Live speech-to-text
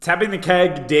Tapping the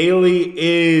Keg Daily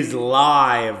is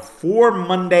live for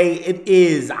Monday. It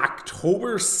is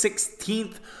October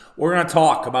 16th. We're going to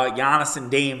talk about Giannis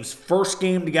and Dame's first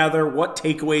game together, what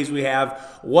takeaways we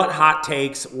have, what hot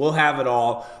takes. We'll have it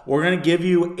all. We're going to give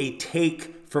you a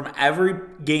take from every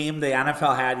game the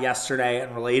NFL had yesterday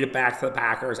and relate it back to the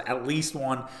Packers. At least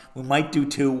one. We might do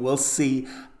two. We'll see.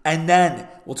 And then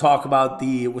we'll talk about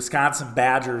the Wisconsin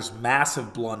Badgers'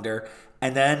 massive blunder.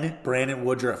 And then Brandon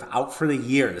Woodruff out for the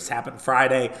year. This happened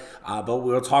Friday, but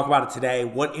we'll talk about it today.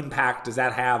 What impact does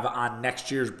that have on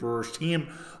next year's Brewers team?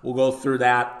 We'll go through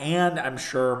that, and I'm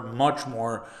sure much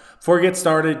more. Before we get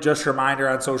started, just a reminder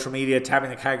on social media, Tapping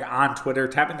the Keg on Twitter,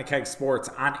 Tapping the Keg Sports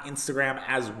on Instagram,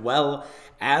 as well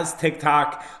as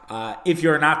TikTok. If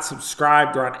you're not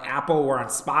subscribed, we're on Apple, we're on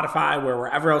Spotify,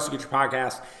 wherever else you get your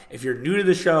podcast. If you're new to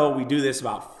the show, we do this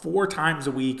about 4 times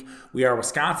a week. We are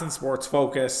Wisconsin sports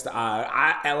focused.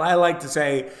 I like to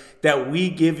say that we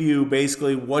give you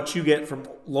basically what you get from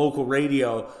local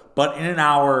radio, but in an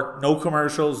hour, no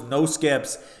commercials, no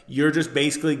skips. You're just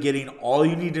basically getting all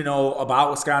you need to know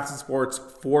about Wisconsin sports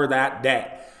for that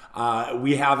day.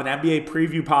 We have an NBA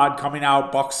preview pod coming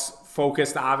out, Bucks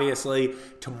focused obviously,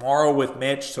 tomorrow with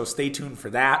Mitch, so stay tuned for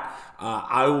that.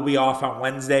 I will be off on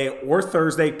Wednesday or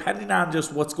Thursday, depending on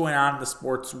just what's going on in the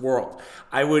sports world.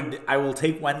 I will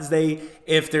take Wednesday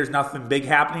if there's nothing big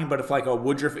happening, but if like a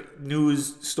Woodruff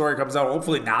news story comes out,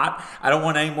 hopefully not. I don't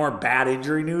want any more bad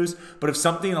injury news, but if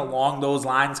something along those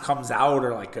lines comes out,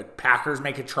 or like a Packers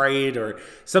make a trade or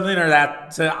something or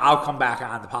that, so I'll come back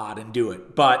on the pod and do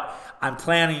it. But I'm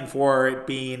planning for it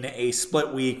being a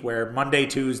split week where Monday,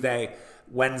 Tuesday,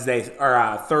 Wednesday,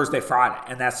 or Thursday, Friday,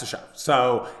 and that's the show.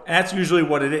 So, and that's usually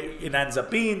what it ends up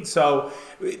being. So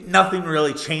nothing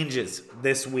really changes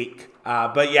this week.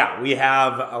 But yeah, we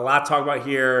have a lot to talk about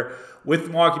here with the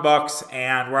Milwaukee Bucks,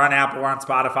 and we're on Apple, we're on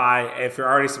Spotify. If you're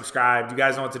already subscribed, you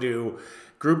guys know what to do.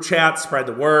 Group chat, spread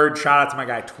the word. Shout out to my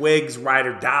guy Twigs, Ride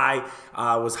or Die,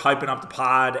 was hyping up the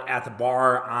pod at the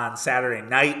bar on Saturday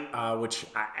night, which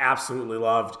I absolutely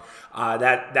loved.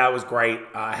 That was great.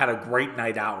 I had a great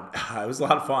night out. It was a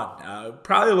lot of fun.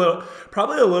 Probably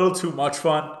a little too much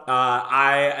fun.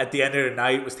 I at the end of the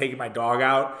night was taking my dog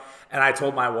out, and I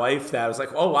told my wife that I was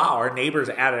like, "Oh wow, our neighbors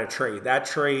added a tree. That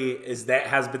tree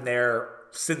has been there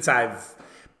since I've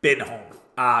been home."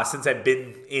 Since I've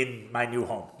been in my new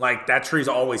home. Like, that tree's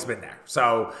always been there.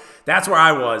 So that's where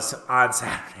I was on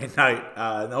Saturday night.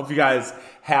 I hope you guys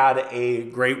had a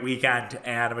great weekend,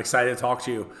 and I'm excited to talk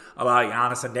to you about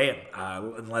Giannis and Dame.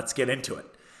 And let's get into it.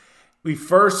 We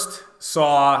first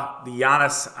saw the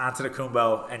Giannis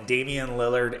Antetokounmpo and Damian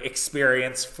Lillard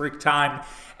experience, freak time,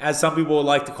 as some people would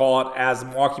like to call it, as the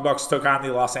Milwaukee Bucks took on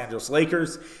the Los Angeles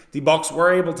Lakers. The Bucks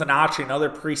were able to notch another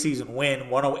preseason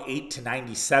win,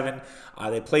 108-97.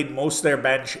 They played most of their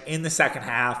bench in the second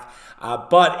half,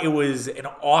 but it was an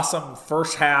awesome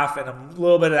first half and a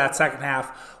little bit of that second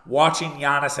half watching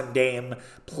Giannis and Dame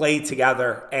play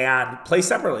together and play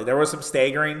separately. There was some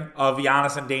staggering of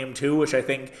Giannis and Dame too, which I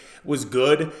think was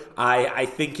good. I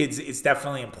think it's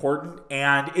definitely important,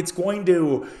 and it's going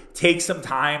to take some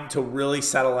time to really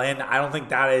settle in. I don't think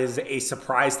that is a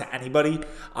surprise to anybody.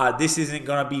 This isn't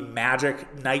going to be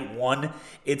magic night one.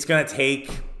 It's going to take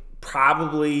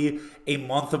probably a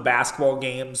month of basketball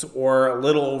games or a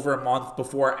little over a month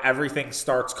before everything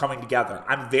starts coming together.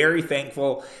 I'm very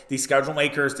thankful the schedule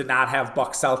makers did not have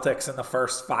Bucks Celtics in the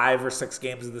first 5 or 6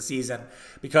 games of the season,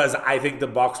 because I think the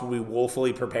Bucks will be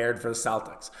woefully prepared for the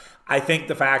Celtics. I think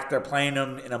the fact they're playing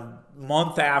them in a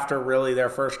month after really their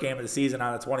first game of the season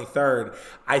on the 23rd,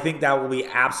 I think that will be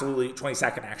absolutely,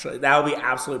 22nd actually, that will be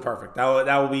absolutely perfect.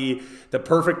 That will be the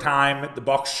perfect time. The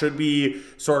Bucks should be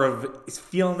sort of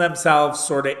feeling themselves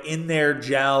sort of in their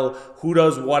gel, who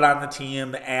does what on the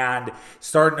team, and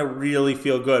starting to really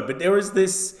feel good. But there was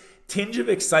this tinge of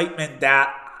excitement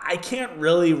that I can't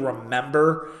really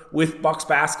remember with Bucks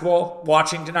basketball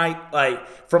watching tonight, like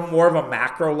from more of a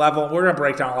macro level. We're going to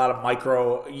break down a lot of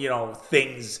micro,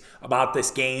 things about this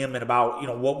game and about,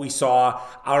 what we saw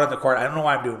out on the court. I don't know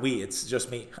why I'm doing we, it's just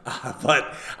me.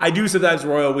 But I do sometimes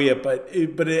royal we it, but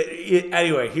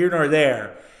anyway, here nor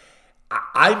there.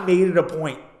 I made it a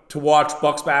point to watch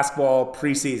Bucks basketball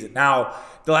preseason. Now,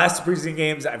 the last preseason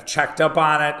games, I've checked up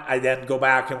on it. I then go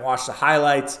back and watch the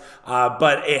highlights,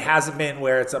 but it hasn't been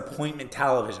where it's appointment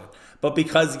television. But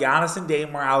because Giannis and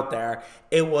Dame were out there,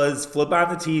 it was flip on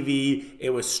the TV,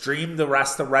 it was stream the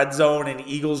rest of Red Zone and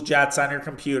Eagles Jets on your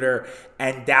computer,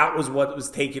 and that was what was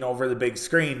taking over the big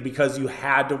screen because you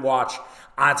had to watch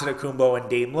Antetokounmpo and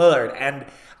Dame Lillard. And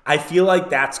I feel like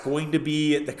that's going to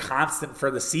be the constant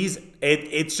for the season.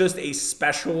 It's just a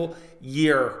special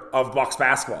year of Bucks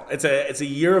basketball. It's a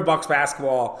year of Bucks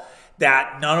basketball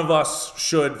that none of us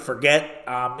should forget.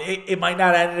 It might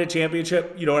not end in a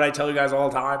championship. You know what I tell you guys all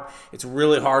the time? It's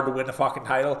really hard to win a fucking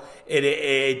title.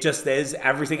 It just is.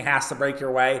 Everything has to break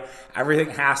your way. Everything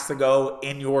has to go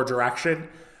in your direction.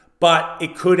 But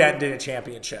it could end in a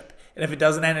championship. And if it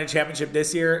doesn't end in a championship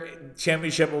this year,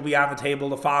 championship will be on the table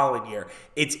the following year.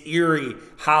 It's eerie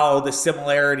how the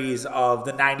similarities of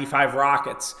the 95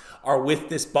 Rockets are with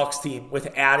this Bucks team,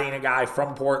 with adding a guy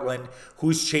from Portland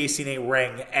who's chasing a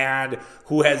ring and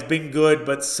who has been good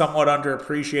but somewhat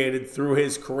underappreciated through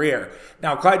his career.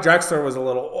 Now, Clyde Drexler was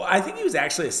I think he was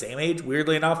actually the same age,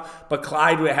 weirdly enough, but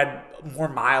Clyde had more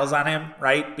miles on him,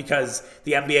 right? Because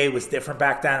the NBA was different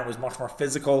back then. It was much more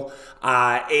physical.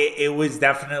 It was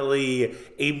definitely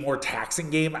a more taxing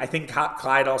game. I think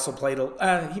Clyde also played,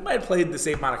 he might have played the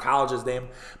same amount of college as them,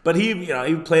 but he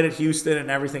played at Houston and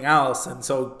everything else. And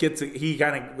so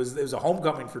it was a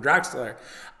homecoming for Drexler.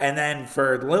 And then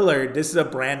for Lillard, this is a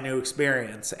brand new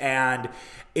experience. And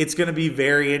it's going to be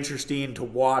very interesting to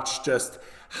watch just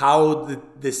how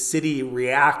the city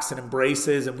reacts and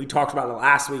embraces. And we talked about it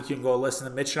last week. You can go listen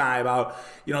to Mitch and I about,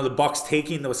 the Bucks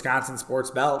taking the Wisconsin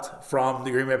sports belt from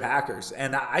the Green Bay Packers.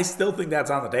 And I still think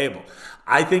that's on the table.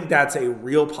 I think that's a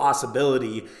real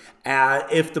possibility.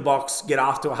 If the Bucks get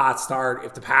off to a hot start,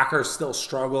 if the Packers still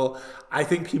struggle, I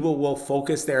think people will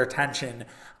focus their attention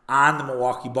on the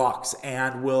Milwaukee Bucks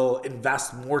and will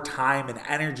invest more time and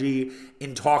energy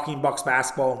in talking Bucks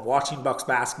basketball and watching Bucks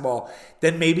basketball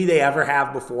than maybe they ever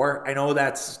have before. I know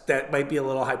that might be a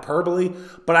little hyperbole,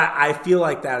 but I feel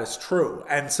like that is true.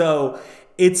 And so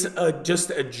it's just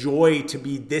a joy to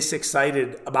be this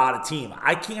excited about a team.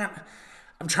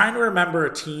 I'm trying to remember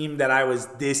a team that I was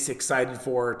this excited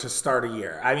for to start a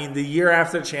year. I mean, the year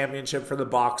after the championship for the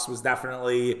Bucks was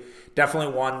definitely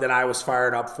one that I was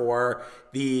fired up for.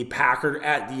 The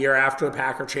year after the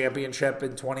Packer championship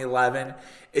in 2011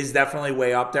 is definitely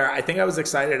way up there. I think I was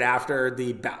excited after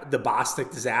the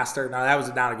Bostic disaster. Now, that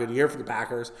was not a good year for the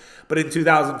Packers. But in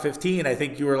 2015, I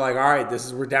think you were like, all right, this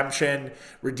is redemption,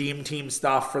 redeem team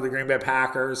stuff for the Green Bay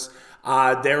Packers.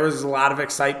 There was a lot of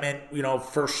excitement,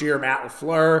 first year Matt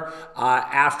LaFleur.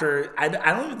 After, I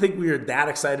don't even think we were that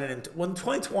excited. When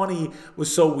 2020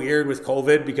 was so weird with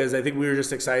COVID, because I think we were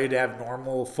just excited to have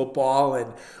normal football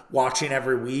and watching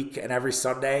every week and every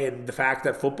Sunday. And the fact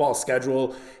that football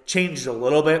schedule changed a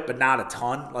little bit, but not a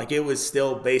ton. Like, it was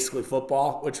still basically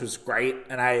football, which was great.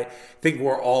 And I think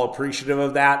we're all appreciative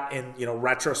of that in,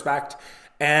 retrospect.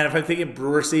 And if I'm thinking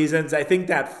Brewer seasons, I think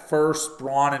that first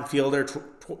Braun and Fielder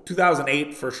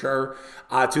 2008 for sure.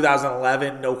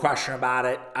 2011, no question about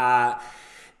it.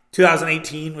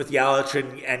 2018 with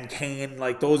Yelich and Kane,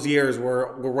 like those years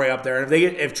were way up there. And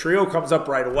if Trio comes up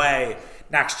right away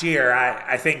next year,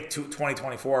 I think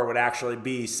 2024 would actually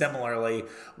be similarly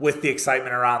with the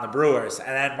excitement around the Brewers. And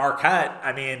then Marquette,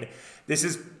 I mean,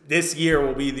 this year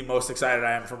will be the most excited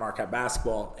I am for Marquette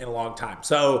basketball in a long time.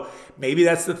 So maybe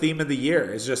that's the theme of the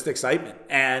year, is just excitement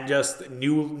and just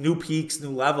new peaks,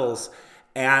 new levels.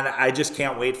 And I just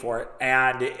can't wait for it.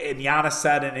 And Giannis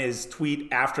said in his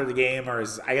tweet after the game, or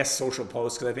his, I guess, social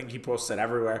post, because I think he posted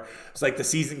everywhere, it's like the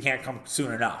season can't come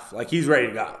soon enough. Like, he's ready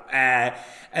to go. And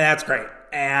that's great.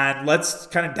 And let's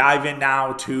kind of dive in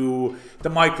now to the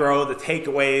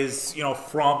takeaways,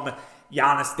 from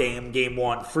Giannis Dame Game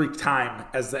 1, freak time,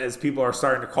 as people are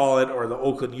starting to call it, or the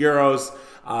Oakland Euros.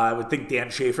 I would think Dan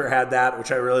Schaefer had that,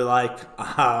 which I really like.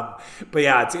 But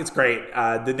yeah, it's great.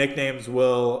 The nicknames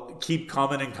will keep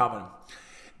coming and coming.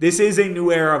 This is a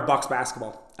new era of Bucks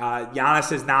basketball.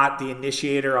 Giannis is not the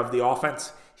initiator of the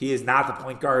offense. He is not the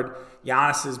point guard.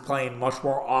 Giannis is playing much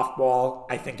more off ball.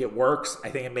 I think it works. I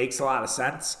think it makes a lot of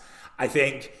sense. I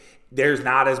think there's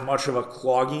not as much of a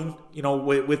clogging,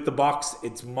 with the Bucks.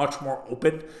 It's much more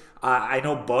open. I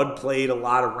know Bud played a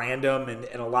lot of random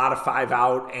and a lot of 5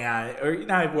 out and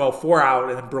 4 out,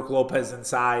 and then Brook Lopez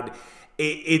inside.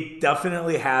 It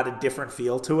definitely had a different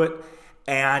feel to it,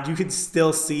 and you can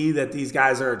still see that these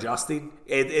guys are adjusting.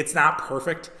 It's not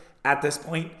perfect at this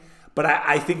point, but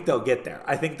I think they'll get there.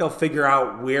 I think they'll figure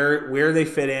out where they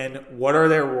fit in, what are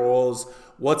their roles,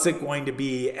 what's it going to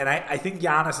be, and I think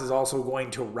Giannis is also going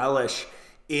to relish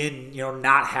in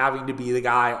not having to be the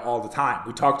guy all the time.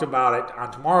 We talked about it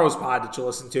on tomorrow's pod that you'll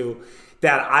listen to,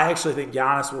 that I actually think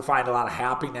Giannis will find a lot of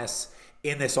happiness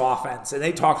in this offense. And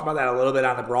they talked about that a little bit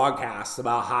on the broadcast,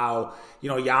 about how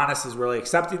Giannis is really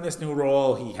accepting this new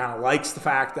role. He kind of likes the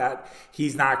fact that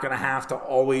he's not going to have to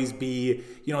always be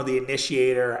the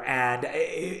initiator, and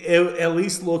it at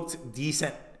least looked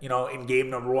decent in game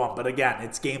number 1. But again,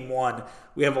 it's game 1.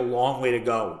 We have a long way to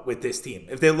go with this team.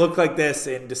 If they look like this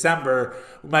in December,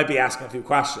 we might be asking a few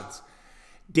questions.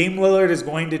 Dame Lillard is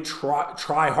going to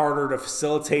try harder to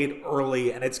facilitate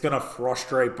early, and it's going to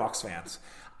frustrate Bucks fans.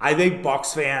 I think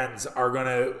Bucks fans are going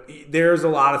to – there's a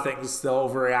lot of things they'll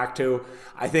overreact to.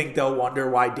 I think they'll wonder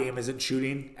why Dame isn't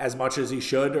shooting as much as he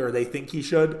should, or they think he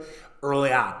should,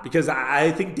 early on. Because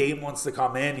I think Dame wants to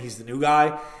come in. He's the new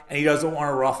guy, and he doesn't want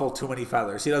to ruffle too many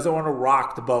feathers. He doesn't want to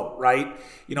rock the boat, right?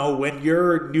 When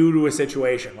you're new to a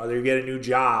situation, whether you get a new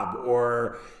job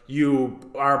or you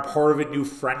are part of a new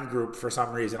friend group for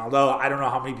some reason, although I don't know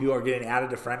how many people are getting added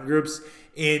to friend groups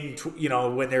when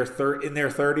they're in their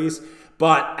 30s.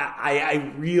 But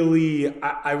I really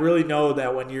know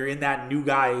that when you're in that new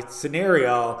guy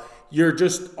scenario,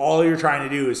 all you're trying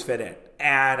to do is fit in.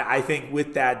 And I think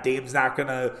with that, Dame's not going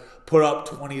to put up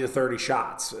 20 to 30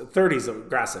 shots. 30 is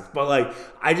aggressive. But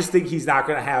I just think he's not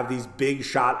going to have these big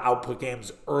shot output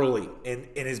games early in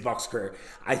his Bucks career.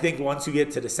 I think once you get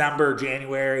to December,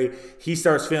 January, he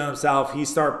starts feeling himself. He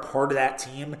starts part of that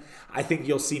team. I think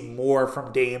you'll see more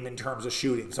from Dame in terms of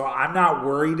shooting. So I'm not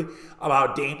worried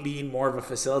about Dame being more of a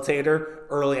facilitator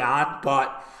early on,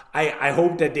 but I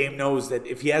hope that Dame knows that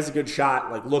if he has a good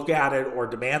shot, look at it or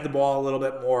demand the ball a little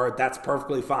bit more, that's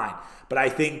perfectly fine. But I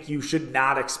think you should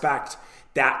not expect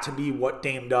that to be what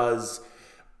Dame does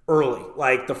early,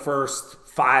 the first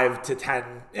 5 to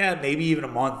 10, maybe even a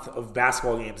month of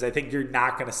basketball games. I think you're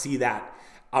not going to see that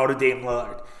out of Dame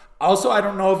Lillard. Also, I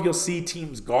don't know if you'll see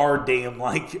teams guard Dame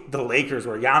like the Lakers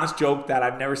were. Giannis joked that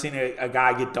I've never seen a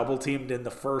guy get double-teamed in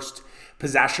the first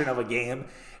possession of a game.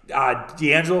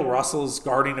 D'Angelo Russell's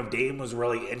guarding of Dame was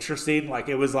really interesting.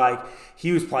 It was like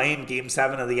he was playing Game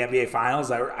 7 of the NBA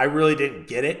Finals. I really didn't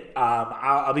get it.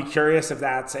 I'll be curious if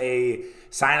that's a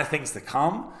sign of things to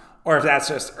come or if that's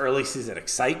just early season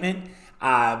excitement.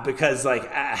 Because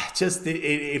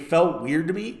it felt weird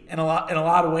to me in a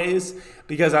lot of ways,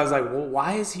 because I was like, well,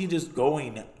 why is he just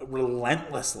going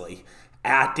relentlessly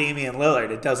at Damian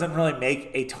Lillard? It doesn't really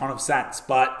make a ton of sense,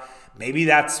 but maybe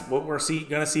that's what we're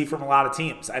going to see from a lot of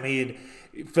teams. I mean,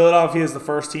 Philadelphia is the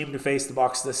first team to face the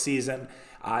Bucks this season.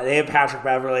 They have Patrick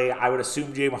Beverley. I would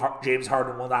assume James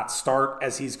Harden will not start,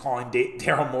 as he's calling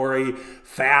Daryl Morey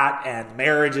fat and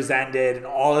marriage is ended and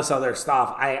all this other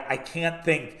stuff. I can't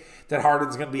think that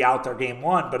Harden's going to be out there game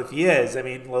 1, but if he is,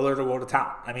 Lillard will go to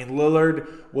town. Lillard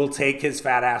will take his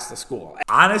fat ass to school.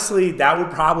 Honestly, that would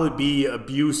probably be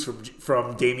abuse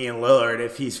from Damian Lillard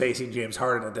if he's facing James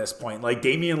Harden at this point.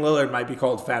 Damian Lillard might be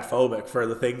called fatphobic for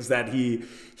the things that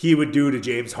he would do to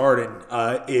James Harden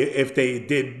if they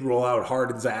did roll out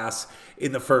Harden's ass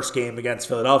in the first game against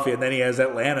Philadelphia. And then he has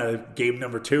Atlanta game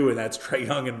number 2, and that's Trae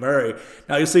Young and Murray.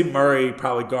 Now, you'll see Murray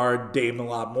probably guard Dame a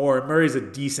lot more. Murray's a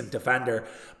decent defender.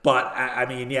 But,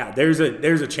 there's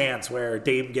a chance where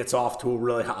Dame gets off to a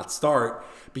really hot start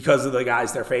because of the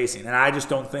guys they're facing. And I just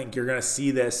don't think you're going to see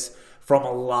this from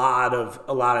a lot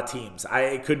of teams.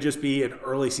 It could just be an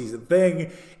early season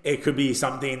thing. It could be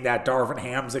something that Darvin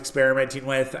Ham's experimenting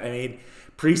with.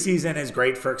 Preseason is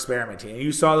great for experimenting.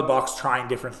 You saw the Bucks trying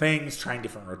different things, trying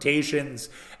different rotations.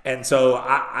 And so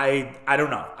I don't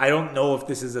know. I don't know if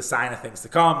this is a sign of things to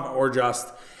come or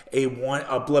just a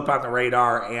blip on the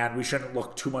radar, and we shouldn't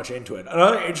look too much into it.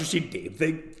 Another interesting Dame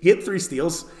thing, he had 3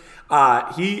 steals.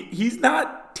 He's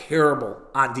not terrible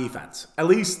on defense, at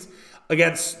least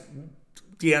against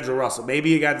D'Angelo Russell.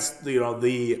 Maybe against the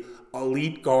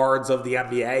elite guards of the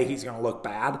NBA, he's going to look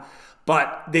bad.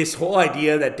 But this whole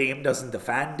idea that Dame doesn't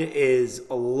defend is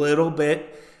a little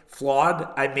bit flawed.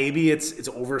 Maybe it's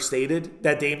overstated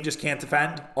that Dame just can't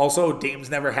defend. Also, Dame's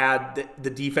never had the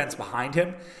defense behind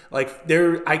him. I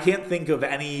can't think of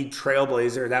any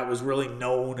Trailblazer that was really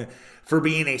known for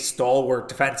being a stalwart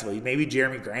defensively. Maybe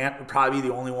Jeremy Grant would probably be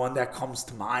the only one that comes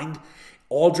to mind.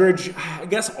 Aldridge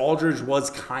was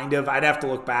kind of, I'd have to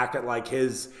look back at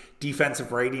his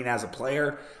defensive rating as a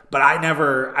player, but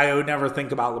I would never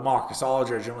think about LaMarcus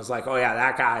Aldridge and was like, oh yeah,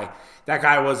 that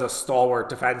guy was a stalwart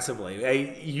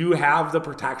defensively. You have the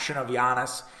protection of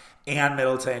Giannis and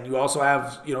Middleton. You also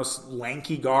have,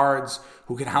 lanky guards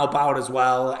who can help out as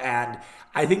well. And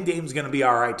I think Dame's going to be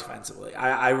all right defensively.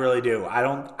 I really do.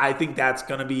 I think that's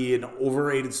going to be an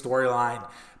overrated storyline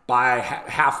by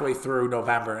halfway through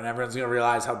November, and everyone's going to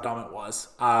realize how dumb it was.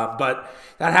 But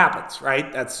that happens,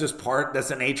 right? That's just that's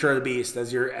the nature of the beast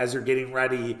as you're getting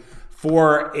ready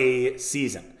for a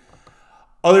season.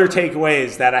 Other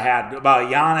takeaways that I had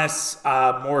about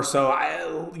Giannis, more so,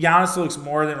 Giannis looks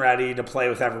more than ready to play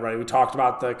with everybody. We talked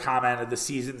about the comment of the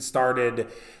season starts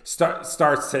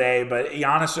today, but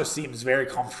Giannis just seems very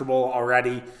comfortable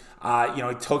already.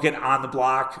 He took it on the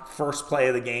block, first play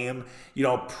of the game.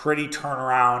 Pretty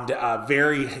turnaround,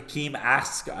 very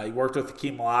Hakeem-esque. He worked with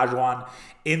Hakeem Olajuwon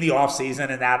in the offseason,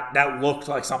 and that looked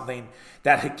like something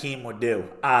that Hakeem would do.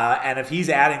 And if he's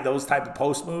adding those type of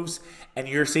post moves and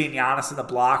you're seeing Giannis in the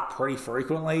block pretty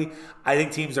frequently, I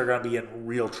think teams are going to be in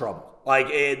real trouble.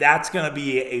 That's going to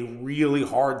be a really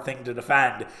hard thing to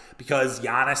defend because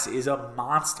Giannis is a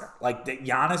monster.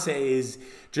 Giannis is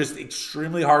just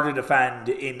extremely hard to defend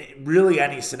in really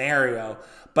any scenario.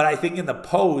 But I think in the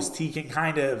post, he can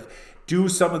kind of do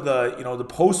some of the, the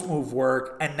post move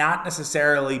work and not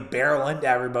necessarily barrel into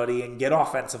everybody and get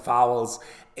offensive fouls.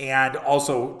 And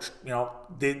also,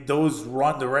 those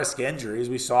run the risk injuries.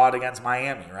 We saw it against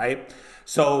Miami, right?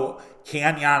 So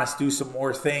can Giannis do some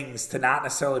more things to not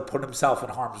necessarily put himself in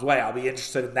harm's way? I'll be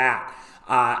interested in that.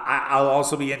 I'll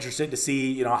also be interested to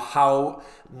see, how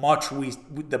much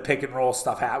the pick and roll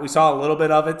stuff had. We saw a little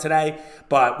bit of it today,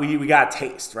 but we got a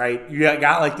taste, right? You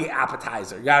got the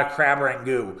appetizer. You got a crab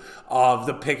rangoon of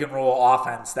the pick and roll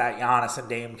offense that Giannis and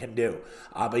Dame can do.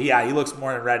 But yeah, he looks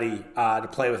more than ready to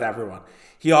play with everyone.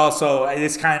 He also,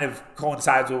 this kind of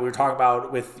coincides with what we were talking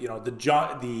about with,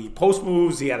 the post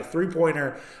moves. He had a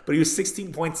three-pointer, but he was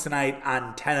 16 points tonight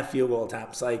on 10 of field goal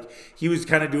attempts. He was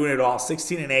kind of doing it all,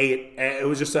 16 and 8. It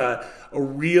was just a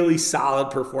really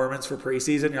solid performance for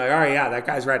preseason. You're like, all right, yeah, that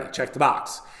guy's ready. Check the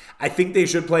box. I think they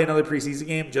should play another preseason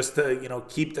game just to,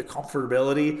 keep the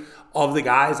comfortability of the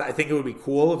guys. I think it would be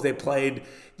cool if they played,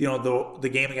 the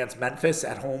game against Memphis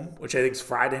at home, which I think is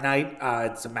Friday night.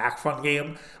 It's a MAC fun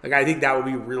game. I think that would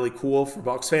be really cool for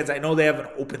Bucks fans. I know they have an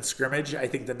open scrimmage, I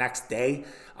think the next day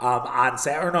on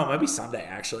Saturday, or no, maybe Sunday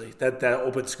actually, that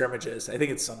open scrimmage is. I think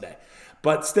it's Sunday.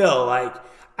 But still,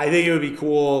 I think it would be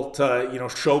cool to,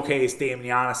 showcase Dame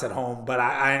Giannis at home, but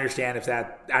I understand if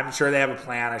that. I'm sure they have a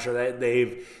plan. I'm sure that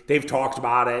they've talked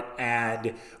about it,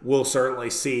 and we'll certainly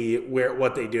see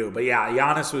what they do. But yeah,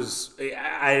 Giannis was.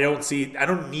 I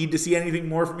don't need to see anything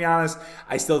more from Giannis.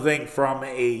 I still think from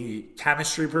a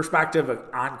chemistry perspective,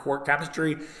 on-court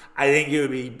chemistry, I think it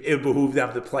would behoove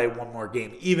them to play one more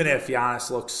game, even if Giannis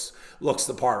looks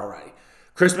the part already.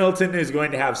 Chris Middleton is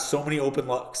going to have so many open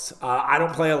looks. I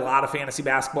don't play a lot of fantasy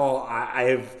basketball. I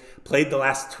have played the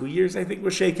last 2 years, I think,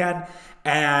 with Shea Ken.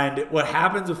 And what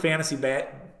happens with fantasy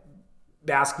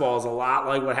basketball is a lot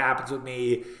like what happens with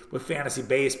me with fantasy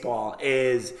baseball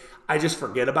is I just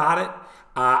forget about it.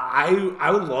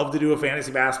 I would love to do a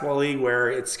fantasy basketball league where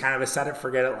it's kind of a set it,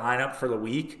 forget it lineup for the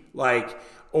week. And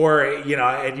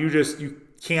you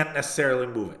can't necessarily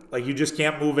move it. You just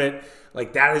can't move it.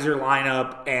 That is your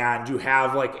lineup, and you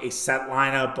have a set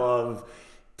lineup of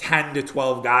 10 to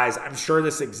 12 guys. I'm sure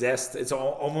this exists. It's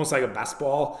almost like a best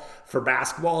ball for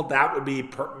basketball. That would be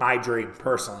my dream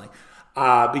personally,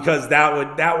 because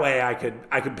that way I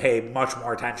could pay much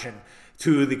more attention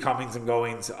to the comings and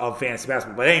goings of fantasy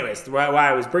basketball. But anyways, why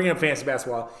I was bringing up fantasy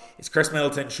basketball is Chris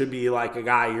Middleton should be a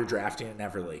guy you're drafting in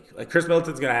every league. Chris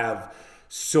Middleton's going to have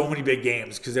so many big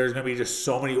games because there's going to be just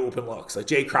so many open looks.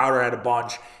 Jay Crowder had a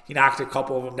bunch. He knocked a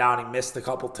couple of them down. He missed a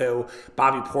couple too.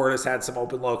 Bobby Portis had some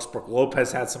open looks. Brook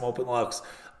Lopez had some open looks.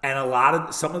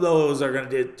 And some of those are going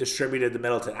to get distributed to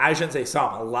Middleton. I shouldn't say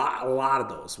some. A lot of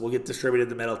those will get distributed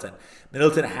to Middleton.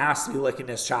 Middleton has to be licking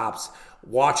his chops,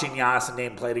 watching Giannis and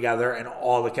Dame play together and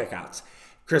all the kickouts.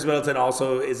 Chris Middleton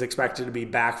also is expected to be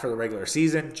back for the regular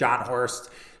season. John Horst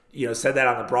said that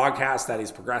on the broadcast that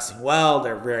he's progressing well.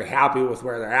 They're very happy with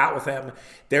where they're at with him.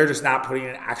 They're just not putting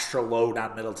an extra load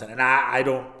on Middleton, and I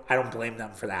don't blame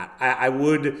them for that. I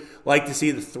would like to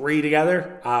see the three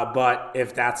together, but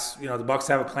if that's the Bucks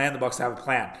have a plan, the Bucks have a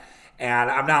plan,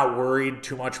 and I'm not worried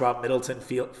too much about Middleton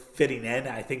fitting in.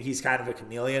 I think he's kind of a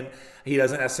chameleon. He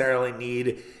doesn't necessarily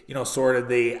need sort of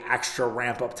the extra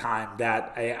ramp up time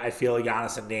that I feel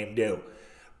Giannis and Dame do.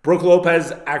 Brook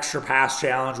Lopez extra pass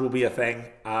challenge will be a thing.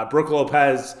 Brook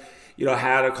Lopez,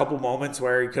 had a couple moments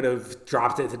where he could have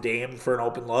dropped it to Dame for an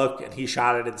open look, and he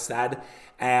shot it instead.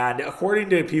 And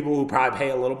according to people who probably pay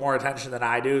a little more attention than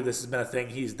I do, this has been a thing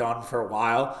he's done for a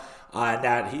while.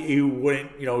 That he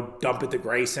wouldn't, dump it to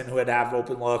Grayson, who would have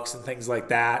open looks and things like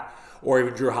that, or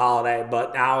even Drew Holiday.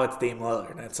 But now it's Dame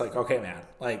Lillard, and it's okay, man,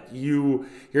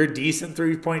 you're a decent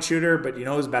 3-point shooter, but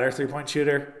who's a better 3-point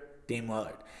shooter? Dame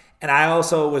Lillard. And I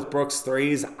also, with Brook's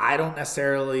threes, I don't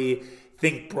necessarily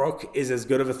think Brook is as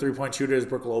good of a 3-point shooter as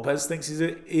Brook Lopez thinks he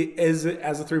is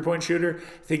as a 3-point shooter.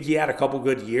 I think he had a couple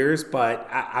good years, but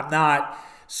I'm not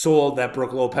sold that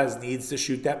Brook Lopez needs to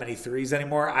shoot that many threes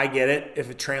anymore. I get it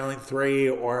if it's trailing 3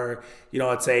 or,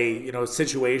 it's a,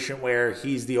 situation where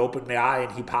he's the open guy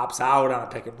and he pops out on a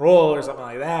pick and roll or something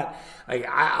like that.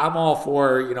 I'm all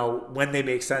for, when they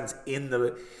make sense in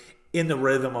in the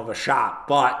rhythm of a shot.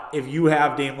 But if you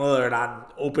have Dame Lillard on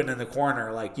open in the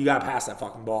corner, like, you got to pass that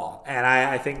fucking ball. And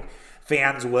I think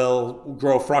fans will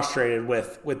grow frustrated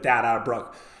with that out of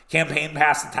Brook. Campaign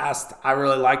passed the test. I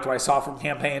really liked what I saw from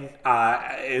Campaign.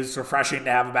 It's refreshing to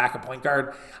have a backup point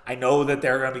guard. I know that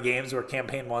there are going to be games where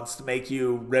Campaign wants to make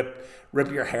you rip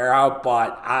your hair out,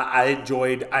 but I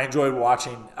enjoyed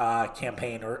watching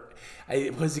Campaign, or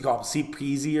what does he call him? C.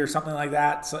 Peasy or something like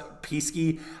that. So,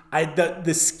 Peasky.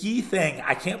 The ski thing,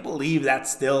 I can't believe that's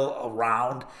still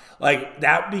around. Like,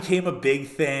 that became a big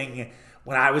thing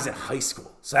when I was in high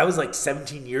school. So that was like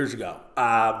 17 years ago.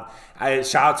 I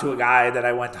shout out to a guy that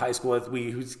I went to high school with,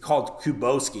 who's called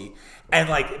Kuboski. And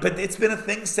like, but it's been a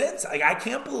thing since. Like, I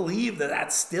can't believe that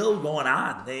that's still going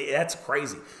on. That's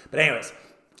crazy. But anyways,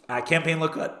 Campaign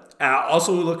looked good.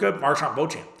 Also looked good, Marchand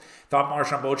Beauchamp. Thought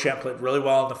Marchand Beauchamp played really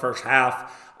well in the first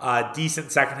half.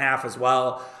 Decent second half as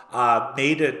well.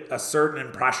 Made a certain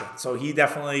impression. So he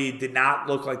definitely did not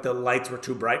look like the lights were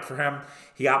too bright for him.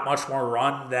 He got much more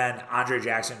run than Andre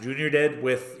Jackson Jr. did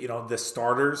with, the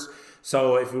starters.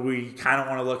 So if we kind of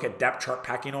want to look at depth chart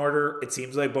pecking order, it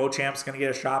seems like Beauchamp's going to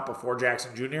get a shot before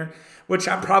Jackson Jr., which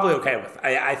I'm probably okay with.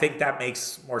 I think that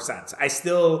makes more sense. I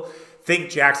still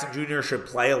think Jackson Jr. should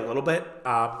play a little bit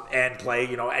and play,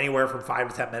 anywhere from 5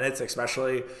 to 10 minutes,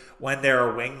 especially when there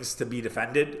are wings to be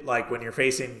defended. Like when you're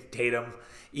facing Tatum,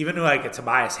 even like a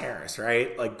Tobias Harris,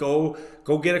 right? Like go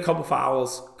get a couple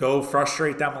fouls, go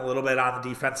frustrate them a little bit on the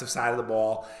defensive side of the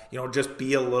ball. Just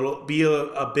be a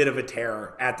bit of a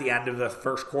terror at the end of the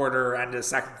first quarter, end of the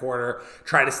second quarter.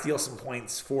 Try to steal some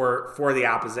points for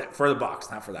the Bucks,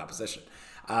 not for the opposition.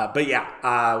 But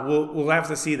yeah, we'll have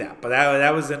to see that. But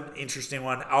that was an interesting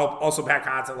one. Also, Pat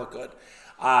Connaughton looked good.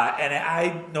 And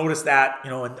I noticed that,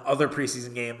 in other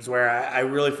preseason games where I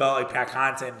really felt like Pat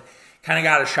Connaughton kind of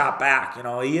got a shot back.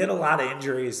 He had a lot of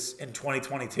injuries in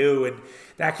 2022, and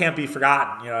that can't be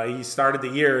forgotten. He started the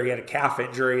year, he had a calf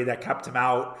injury that kept him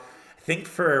out, I think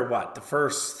for the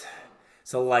first,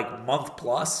 so like month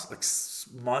plus,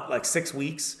 like 6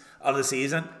 weeks of the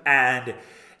season. And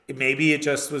maybe it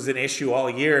just was an issue all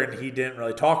year and he didn't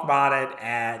really talk about it.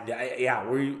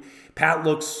 And Pat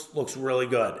looks really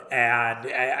good.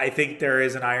 And I think there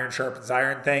is an iron sharpens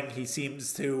iron thing. He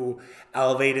seems to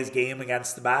elevate his game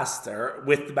against the best, or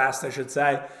with the best, I should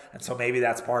say. And so maybe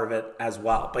that's part of it as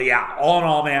well. But yeah, all in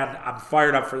all, man, I'm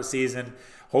fired up for the season.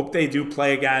 Hope they do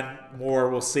play again more.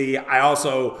 We'll see. I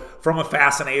also, from a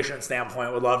fascination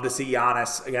standpoint, would love to see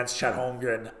Giannis against Chet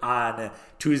Holmgren on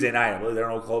Tuesday night. I believe they're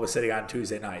in Oklahoma City on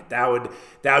Tuesday night. That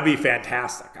would be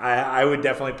fantastic. I would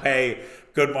definitely pay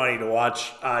good money to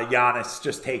watch Giannis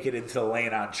just take it into the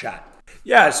lane on Chet.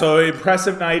 Yeah, so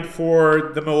impressive night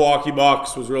for the Milwaukee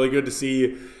Bucks. Was really good to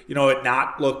see, it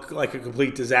not look like a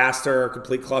complete disaster, a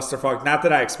complete clusterfuck. Not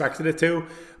that I expected it to,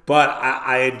 but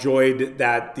I enjoyed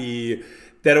that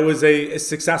it was a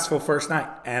successful first night,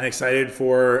 and excited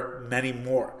for many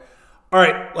more. All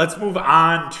right, let's move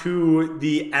on to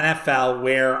the NFL,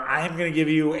 where I am going to give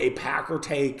you a Packer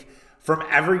take from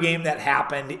every game that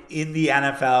happened in the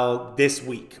NFL this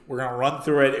week. We're going to run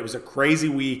through it. It was a crazy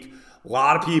week. A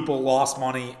lot of people lost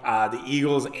money. The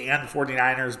Eagles and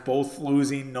 49ers both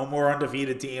losing. No more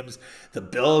undefeated teams. The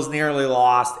Bills nearly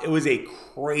lost. It was a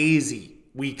crazy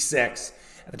week 6.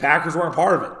 And the Packers weren't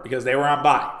part of it because they were on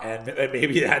bye. And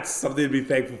maybe that's something to be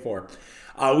thankful for.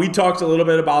 We talked a little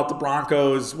bit about the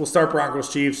Broncos. We'll start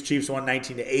Broncos-Chiefs. Chiefs won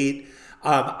 19-8.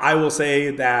 I will say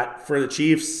that for the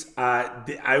Chiefs,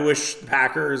 I wish the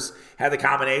Packers had the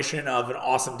combination of an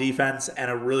awesome defense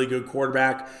and a really good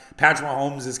quarterback. Patrick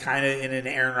Mahomes is kind of in an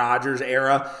Aaron Rodgers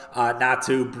era, not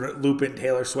to loop in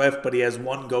Taylor Swift, but he has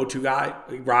one go-to guy.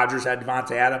 Rodgers had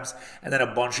Devontae Adams, and then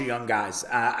a bunch of young guys.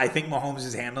 I think Mahomes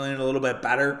is handling it a little bit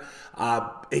better.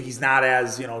 He's not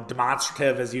as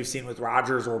demonstrative as you've seen with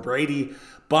Rodgers or Brady,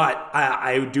 but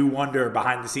I do wonder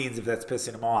behind the scenes if that's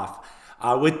pissing him off.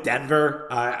 With Denver,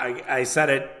 I said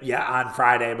it on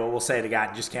Friday, but we'll say it again.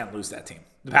 You just can't lose that team.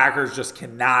 The Packers just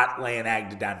cannot lay an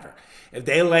egg to Denver. If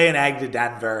they lay an egg to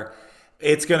Denver,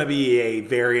 it's going to be a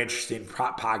very interesting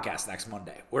podcast next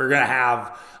Monday. We're going to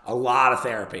have a lot of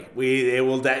therapy.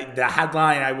 The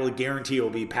headline, I will guarantee, will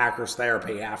be Packers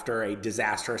therapy after a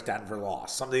disastrous Denver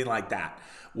loss. Something like that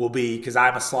will be, because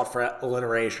I'm a slut for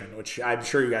alliteration, which I'm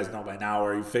sure you guys know by now,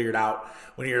 or you figured out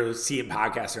when you're seeing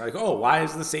podcasts. You're like, oh, why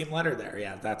is the same letter there?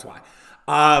 Yeah, that's why.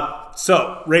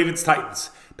 So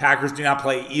Ravens-Titans. Packers do not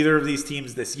play either of these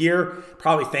teams this year.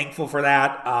 Probably thankful for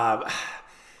that.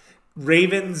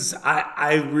 Ravens,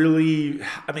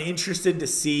 I'm interested to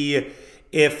see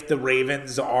if the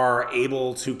Ravens are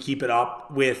able to keep it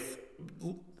up with,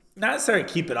 not necessarily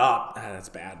keep it up. That's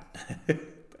bad.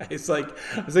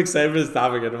 I was excited for this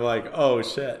topic, and I'm like, oh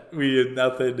shit, we have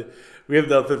nothing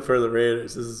for the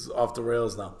Raiders. This is off the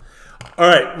rails now. All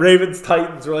right, Ravens,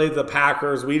 Titans related to the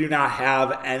Packers. We do not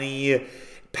have any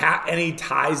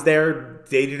ties there.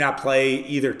 They do not play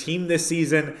either team this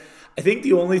season. I think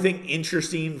the only thing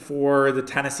interesting for the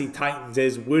Tennessee Titans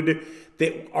is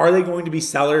are they going to be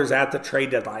sellers at the trade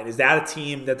deadline? Is that a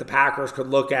team that the Packers could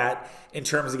look at in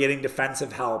terms of getting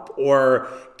defensive help or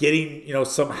getting,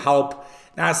 some help?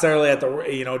 Not necessarily at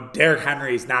the, Derrick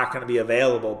Henry is not going to be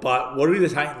available, but what do the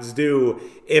Titans do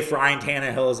if Ryan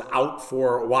Tannehill is out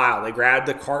for a while? They grabbed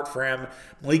the cart for him.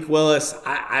 Malik Willis,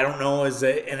 I don't know, is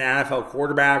an NFL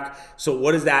quarterback. So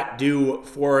what does that do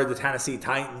for the Tennessee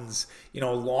Titans,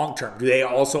 long term? Do they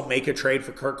also make a trade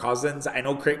for Kirk Cousins? I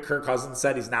know Kirk Cousins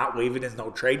said he's not waiving his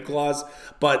no trade clause,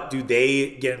 but do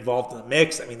they get involved in the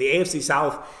mix? I mean, the AFC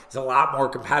South is a lot more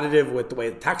competitive with the way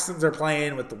the Texans are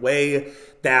playing, with the way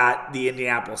that the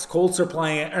Indianapolis Colts are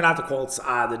playing, or not the Colts,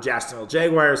 the Jacksonville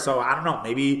Jaguars. So I don't know,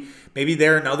 maybe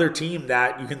they're another team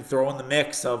that you can throw in the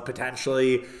mix of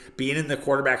potentially being in the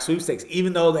quarterback sweepstakes,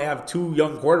 even though they have two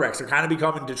young quarterbacks. They're kind of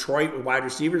becoming Detroit with wide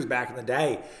receivers back in the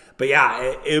day. But yeah,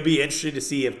 it would be interesting to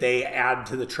see if they add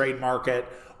to the trade market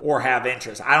or have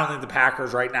interest. I don't think the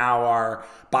Packers right now are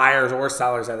buyers or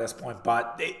sellers at this point,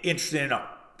 but interesting to know.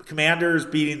 Commanders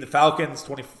beating the Falcons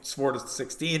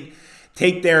 24-16.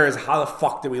 Take there is, how the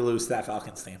fuck did we lose to that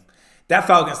Falcons team? That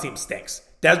Falcons team stinks.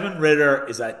 Desmond Ridder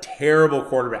is a terrible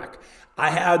quarterback. I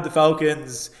had the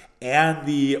Falcons and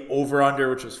the over-under,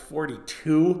 which was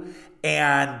 42,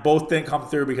 and both didn't come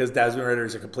through because Desmond Ridder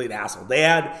is a complete asshole. They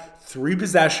had 3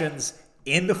 possessions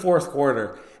in the fourth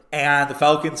quarter, and the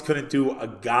Falcons couldn't do a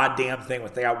goddamn thing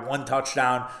with it. They got 1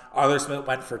 touchdown. Arthur Smith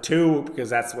went for 2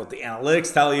 because that's what the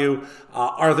analytics tell you.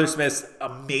 Arthur Smith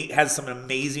has some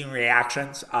amazing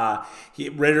reactions.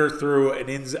 Ridder threw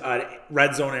a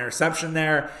red zone interception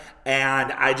there,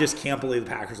 and I just can't believe the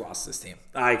Packers lost this team.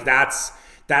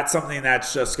 That's something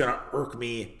that's just going to irk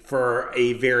me for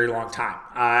a very long time.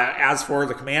 As for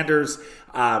the Commanders,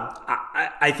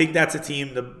 I think that's a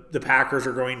team the Packers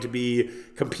are going to be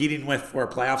competing with for a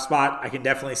playoff spot. I can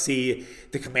definitely see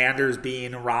the Commanders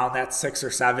being around that 6 or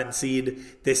 7 seed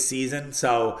this season.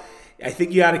 So I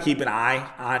think you got to keep an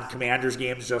eye on Commanders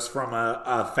games just from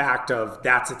a fact of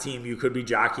that's a team you could be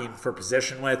jockeying for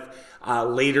position with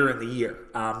later in the year.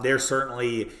 They're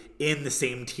certainly in the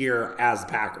same tier as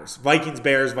the Packers.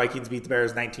 Vikings-Bears. Vikings beat the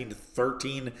Bears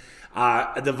 19-13.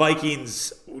 The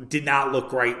Vikings did not look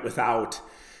great without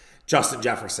Justin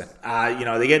Jefferson.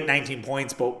 They get 19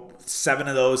 points, but 7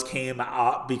 of those came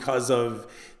because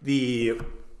of the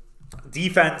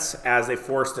defense as they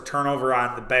forced a turnover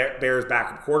on the Bears'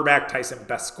 backup quarterback, Tyson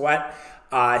Besquet.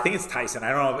 I think it's Tyson. I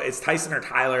don't know if it's Tyson or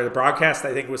Tyler. The broadcast,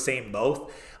 I think, was saying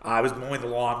both. I was mowing the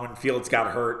lawn when Fields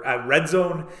got hurt. Red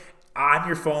zone on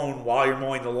your phone while you're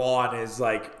mowing the lawn is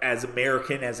like as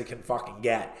American as it can fucking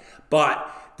get. But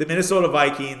the Minnesota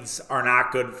Vikings are not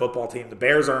a good football team. The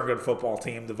Bears aren't a good football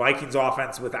team. The Vikings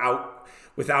offense without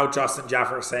Justin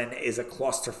Jefferson is a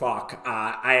clusterfuck.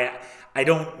 I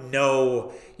don't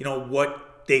know, what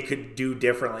they could do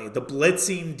differently. The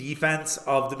blitzing defense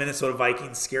of the Minnesota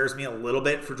Vikings scares me a little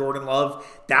bit for Jordan Love.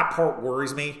 That part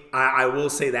worries me. I will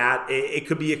say that. It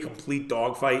could be a complete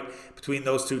dogfight between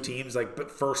those two teams, but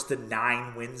first to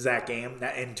 9 wins that game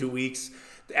in 2 weeks.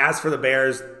 As for the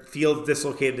Bears, Fields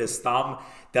dislocated his thumb.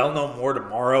 They'll know more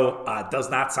tomorrow. Does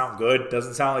not sound good.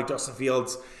 Doesn't sound like Justin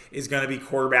Fields is going to be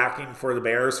quarterbacking for the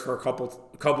Bears for a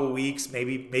couple of weeks,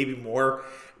 maybe more.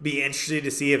 Be interested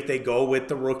to see if they go with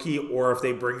the rookie or if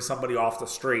they bring somebody off the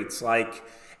streets like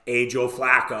a Joe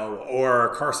Flacco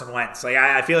or Carson Wentz.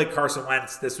 I feel like Carson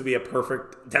Wentz, this would be a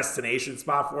perfect destination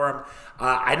spot for him.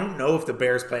 I don't know if the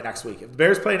Bears play next week. If the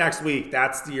Bears play next week,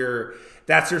 that's your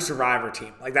survivor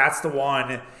team. That's the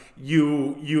one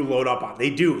you load up on. They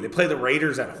do. They play the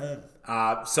Raiders at home.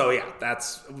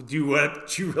 Do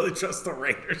you really trust the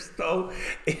Raiders though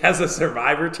as a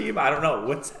survivor team? I don't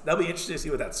know. That'll be interesting to see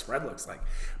what that spread looks like.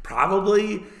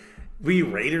 Probably be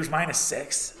Raiders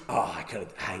 -6. Oh,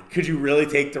 could you really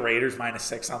take the Raiders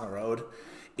 -6 on the road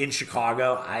in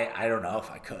Chicago? I don't know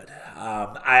if I could.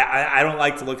 I don't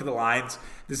like to look at the lines.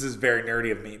 This is very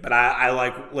nerdy of me, but I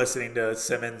like listening to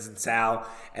Simmons and Sal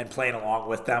and playing along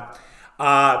with them.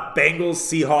 Bengals,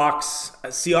 Seahawks.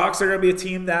 Seahawks are going to be a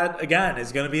team that, again,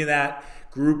 is going to be in that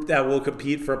group that will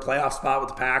compete for a playoff spot with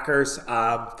the Packers.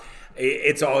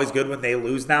 It's always good when they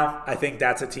lose now. I think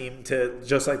that's a team to,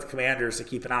 just like the Commanders, to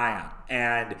keep an eye on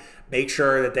and make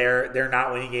sure that they're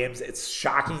not winning games. It's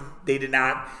shocking they did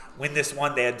not win this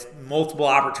one. They had multiple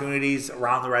opportunities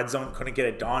around the red zone, couldn't get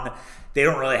it done. They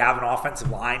don't really have an offensive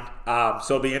line,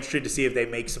 so it'll be interesting to see if they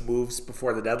make some moves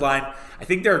before the deadline. I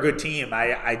think they're a good team.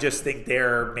 I just think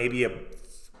they're maybe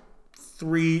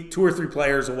two or three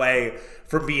players away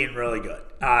from being really good.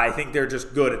 I think they're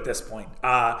just good at this point.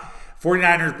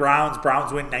 49ers,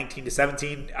 Browns win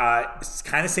 19-17. It's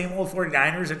kind of same old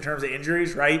 49ers in terms of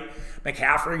injuries, right?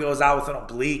 McCaffrey goes out with an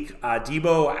oblique.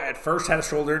 Debo at first had a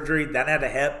shoulder injury, then had a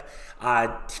hip.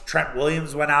 Trent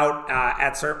Williams went out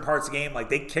at certain parts of the game. Like,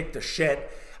 they kicked the shit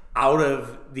out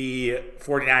of the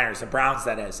 49ers, the Browns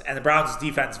that is. And the Browns'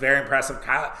 defense, very impressive.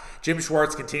 Jim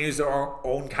Schwartz continues to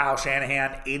own Kyle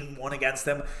Shanahan, 8-1 against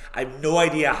him. I have no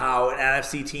idea how an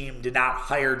NFC team did not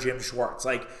hire Jim Schwartz.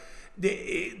 Like,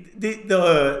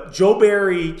 the Joe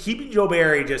Barry, keeping Joe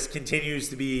Barry just continues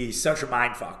to be such a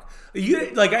mindfuck.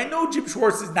 I know Jim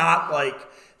Schwartz is not like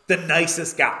the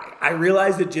nicest guy. I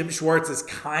realize that Jim Schwartz is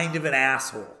kind of an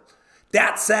asshole.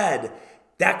 That said,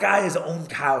 that guy has owned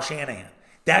Kyle Shanahan.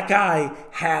 That guy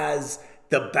has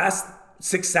the best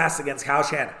success against Kyle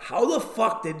Shanahan. How the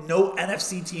fuck did no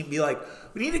NFC team be like,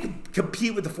 we need to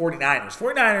compete with the 49ers?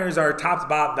 49ers are top to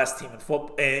bottom best team in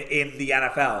football in the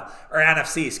NFL, or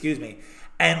NFC, excuse me,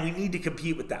 and we need to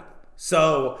compete with them.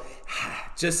 So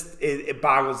just it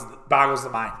boggles the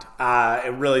mind.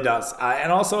 It really does.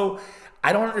 And also,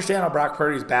 I don't understand how Brock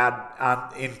Purdy's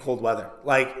bad in cold weather.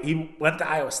 Like, he went to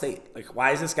Iowa State. Like,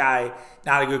 why is this guy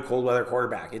not a good cold weather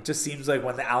quarterback? It just seems like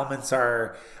when the elements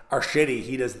are shitty,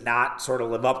 he does not sort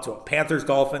of live up to them. Panthers,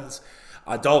 Dolphins.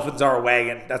 Dolphins are a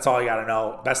wagon. That's all you got to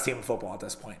know. Best team in football at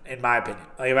this point, in my opinion.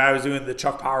 Like, if I was doing the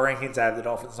Chuck Power rankings, I have the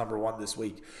Dolphins number 1 this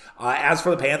week. As for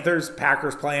the Panthers,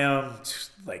 Packers play them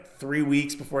like 3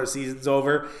 weeks before the season's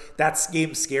over. That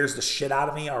game scares the shit out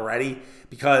of me already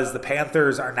because the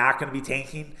Panthers are not going to be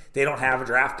tanking. They don't have a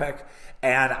draft pick,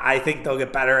 and I think they'll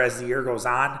get better as the year goes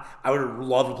on. I would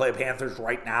love to play Panthers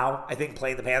right now. I think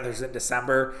playing the Panthers in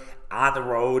December on the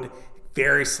road,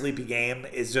 very sleepy game,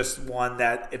 is just one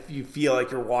that if you feel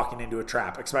like you're walking into a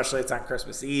trap, especially it's on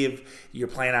Christmas Eve, you're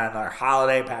playing on another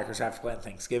holiday. Packers have to play on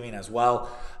Thanksgiving as well.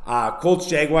 Colts,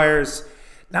 Jaguars,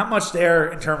 not much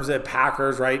there in terms of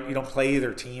Packers, right? You don't play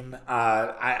either team.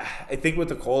 I think with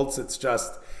the Colts, it's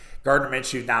just Gardner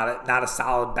Minshew, not a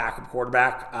solid backup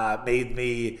quarterback. Made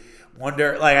me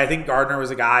wonder, like, I think Gardner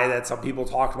was a guy that some people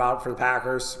talked about for the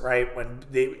Packers, right? When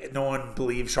no one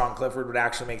believed Sean Clifford would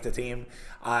actually make the team.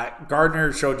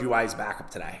 Gardner showed you why he's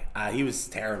backup today. He was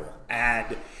terrible,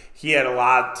 and he had a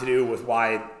lot to do with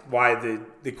why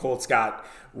the Colts got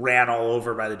ran all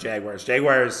over by the Jaguars.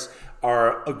 Jaguars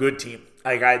are a good team.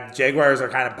 Jaguars are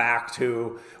kind of back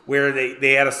to where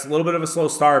they had a little bit of a slow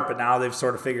start, but now they've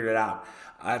sort of figured it out.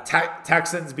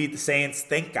 Texans beat the Saints.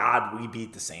 Thank God we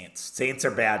beat the Saints. Saints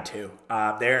are bad too.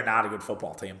 They're not a good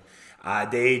football team.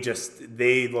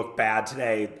 They look bad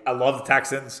today. I love the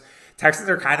Texans. Texans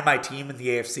are kind of my team in the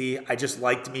AFC. I just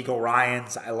like D'Amico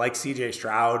Ryans. I like CJ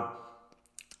Stroud.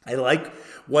 I like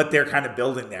what they're kind of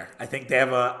building there. I think they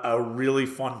have a really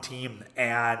fun team,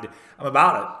 and I'm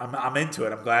about it. I'm into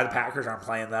it. I'm glad the Packers aren't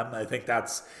playing them. I think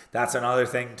that's another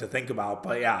thing to think about.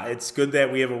 But yeah, it's good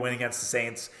that we have a win against the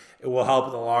Saints. It will help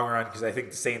in the long run because I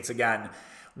think the Saints, again,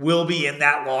 will be in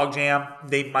that logjam.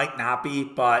 They might not be,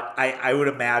 but I would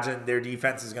imagine their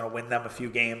defense is going to win them a few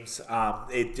games.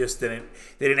 They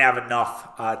didn't have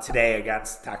enough today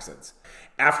against the Texans.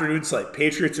 Afternoon slate,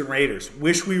 Patriots and Raiders.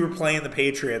 Wish we were playing the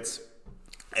Patriots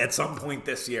at some point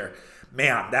this year.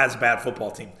 Man, that's a bad football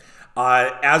team.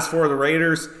 As for the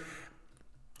Raiders,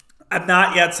 I'm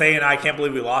not yet saying I can't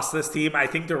believe we lost this team. I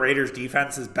think the Raiders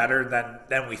defense is better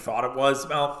than we thought it was.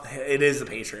 Well, it is the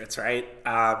Patriots, right?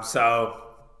 So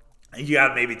you got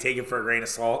to maybe take it for a grain of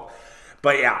salt.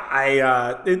 But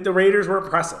yeah, the Raiders were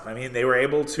impressive. I mean, they were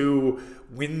able to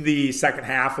win the second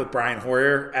half with Brian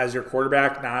Hoyer as your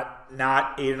quarterback,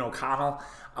 not Aiden O'Connell,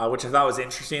 which I thought was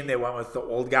interesting. They went with the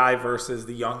old guy versus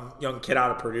the young kid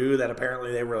out of Purdue that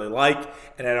apparently they really like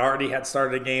and had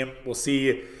started a game. We'll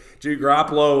see. Jimmy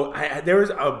Garoppolo, there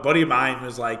was a buddy of mine who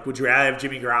was like, would you rather have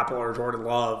Jimmy Garoppolo or Jordan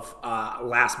Love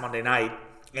last Monday night?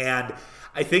 And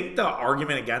I think the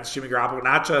argument against Jimmy Garoppolo,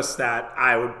 not just that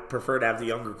I would prefer to have the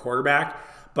younger quarterback,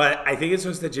 but I think it's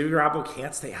just that Jimmy Garoppolo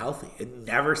can't stay healthy. It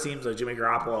never seems like Jimmy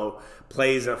Garoppolo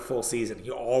plays a full season. He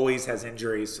always has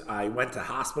injuries. He went to the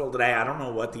hospital today. I don't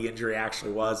know what the injury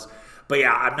actually was. But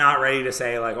yeah, I'm not ready to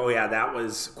say like, oh yeah, that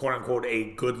was quote-unquote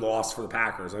a good loss for the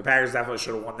Packers. The Packers definitely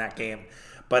should have won that game.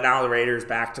 But now the Raiders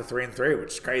back to 3-3,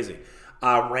 which is crazy.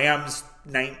 Rams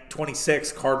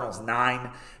 26, Cardinals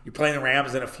 9. You're playing the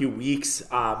Rams in a few weeks.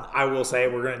 I will say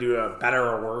we're going to do a better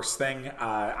or worse thing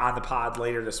on the pod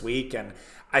later this week, and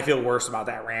I feel worse about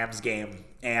that Rams game.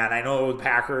 And I know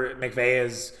McVay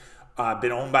has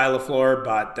been owned by LaFleur,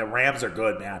 but the Rams are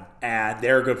good, man, and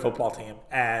they're a good football team.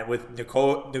 And with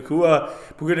Puka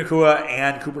Nacua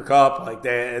and Cooper Kupp, like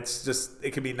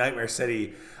it could be Nightmare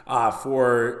City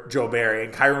for Joe Barry.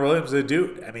 And Kyron Williams is a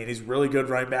dude. I mean, he's really good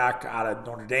running back out of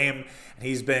Notre Dame, and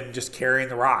he's been just carrying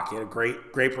the rock. He had a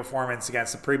great performance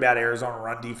against a pretty bad Arizona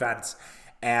run defense.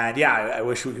 And yeah, I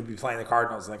wish we could be playing the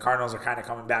Cardinals. And the Cardinals are kind of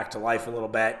coming back to life a little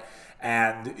bit.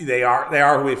 And they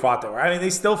are who we thought they were. I mean, they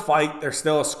still fight. They're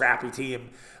still a scrappy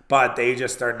team, but they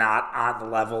just are not on the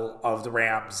level of the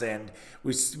Rams. And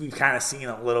we've kind of seen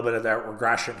a little bit of that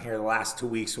regression here the last 2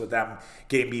 weeks with them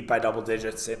getting beat by double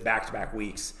digits in back-to-back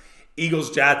weeks. Eagles,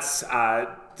 Jets, we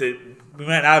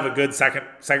might not have a good second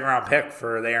round pick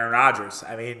for the Aaron Rodgers.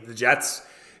 I mean, the Jets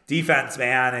defense,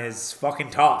 man, is fucking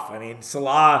tough. I mean,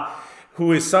 Salah,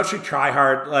 who is such a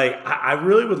tryhard. Like, I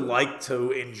really would like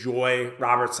to enjoy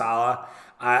Robert Saleh,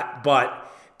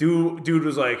 but dude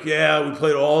was like, yeah, we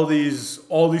played all these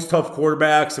tough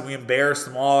quarterbacks and we embarrassed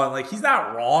them all. And like, he's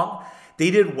not wrong.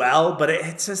 They did well, but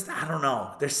it's just, I don't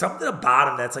know. There's something about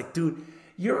him that's like, dude,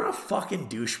 you're a fucking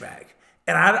douchebag.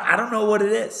 And I don't know what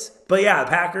it is. But yeah, the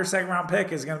Packers' second round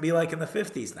pick is going to be like in the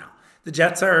 50s now. The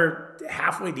Jets are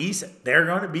halfway decent. They're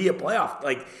going to be a playoff.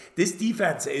 Like, this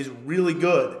defense is really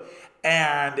good.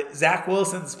 And Zach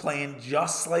Wilson's playing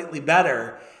just slightly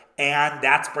better, and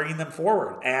that's bringing them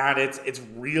forward. And it's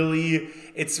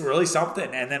really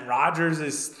something. And then Rodgers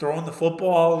is throwing the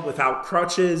football without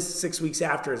crutches 6 weeks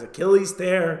after his Achilles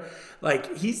tear.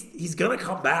 Like, he's gonna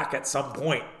come back at some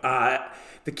point.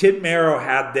 The Kid Marrow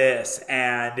had this,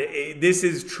 and this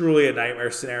is truly a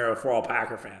nightmare scenario for all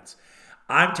Packer fans.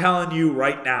 I'm telling you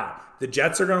right now, the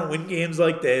Jets are going to win games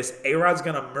like this. A-Rod's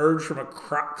going to emerge from a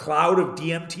cloud of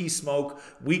DMT smoke,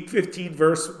 Week 15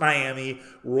 versus Miami,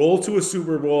 roll to a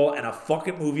Super Bowl and a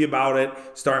fucking movie about it,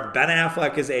 starring Ben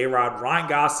Affleck as A-Rod, Ryan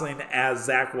Gosling as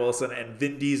Zach Wilson, and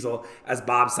Vin Diesel as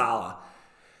Bob Saleh.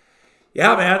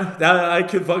 Yeah, man, I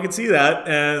could fucking see that,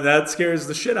 and that scares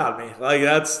the shit out of me. Like,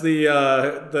 that's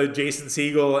the Jason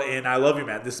Segel in I Love You,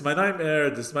 Man. This is my nightmare.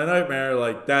 This is my nightmare.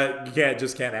 Like, that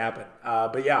just can't happen.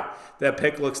 But yeah, that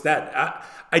pick looks dead. I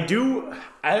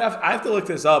have to look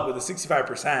this up with the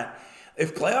 65%.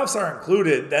 If playoffs are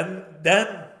included,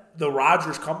 then the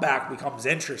Rodgers comeback becomes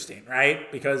interesting, right?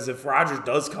 Because if Rodgers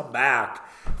does come back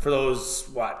for those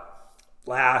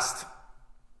last,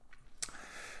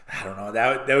 I don't know.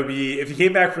 That would be, if he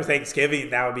came back for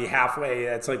Thanksgiving, that would be halfway.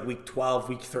 That's like week 12,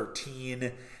 week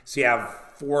 13. So you have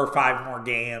 4 or 5 more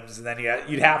games, and then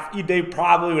they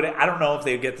probably would. I don't know if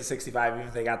they'd get the 65 even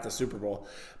if they got the Super Bowl.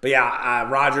 But yeah,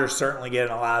 Rodgers certainly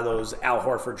getting a lot of those Al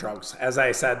Horford drugs, as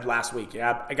I said last week.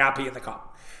 Yeah, I got Pete in the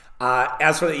cup.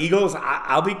 As for the Eagles,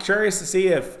 I'll be curious to see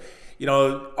if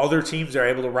other teams are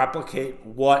able to replicate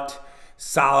what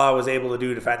Salah was able to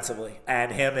do defensively,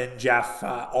 and him and Jeff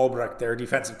Ulbrich, their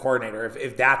defensive coordinator,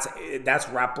 if that's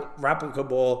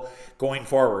replicable going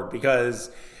forward.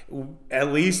 Because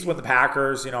at least when the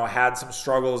Packers, had some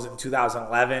struggles in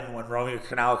 2011 when Romeo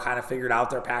Crennel kind of figured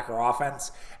out their Packer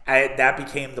offense, that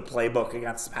became the playbook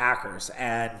against the Packers.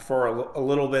 And for a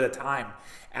little bit of time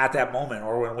at that moment,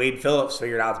 or when Wade Phillips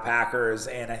figured out the Packers,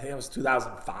 and I think it was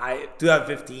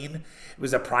 2015, it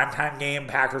was a primetime game.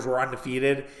 Packers were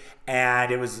undefeated.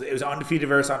 And it was undefeated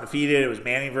versus undefeated. It was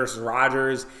Manning versus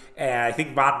Rodgers. And I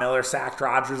think Von Miller sacked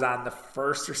Rodgers on the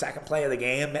first or second play of the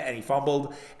game, and he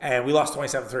fumbled. And we lost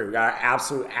 27-3. We got our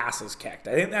absolute asses kicked.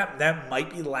 I think that might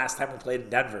be the last time we played in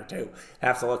Denver, too. I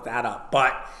have to look that up.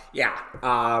 But, yeah,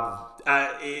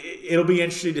 it'll be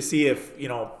interesting to see if,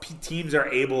 teams are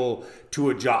able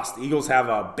to adjust. The Eagles have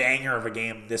a banger of a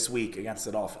game this week against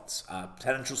the Dolphins.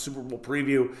 Potential Super Bowl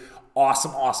preview.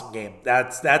 Awesome game.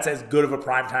 That's as good of a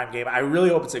primetime game. I really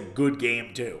hope it's a good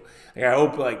game too. Like, I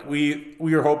hope, we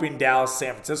were hoping Dallas,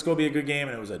 San Francisco would be a good game,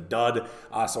 and it was a dud.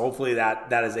 So hopefully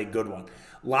that is a good one.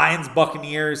 Lions,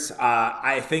 Buccaneers.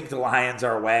 I think the Lions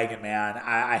are a wagon, man.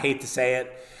 I hate to say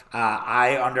it.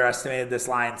 I underestimated this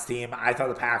Lions team. I thought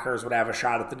the Packers would have a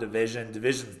shot at the division.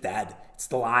 Division's dead. It's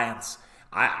the Lions.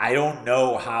 I don't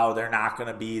know how they're not going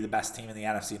to be the best team in the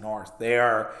NFC North. They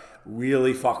are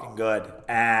really fucking good,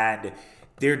 and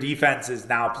their defense is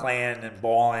now playing and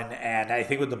balling. And I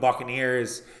think with the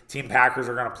Buccaneers, Team Packers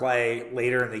are going to play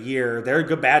later in the year. They're a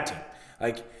good bad team.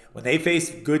 Like, When they face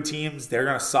good teams, they're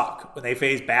going to suck. When they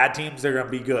face bad teams, they're going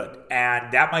to be good.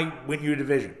 And that might win you a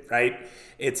division, right?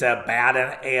 It's a bad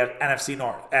NFC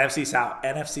North, NFC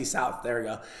South. There we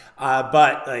go.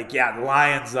 But the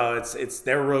Lions though,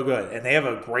 they're real good, and they have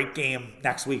a great game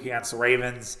next week against the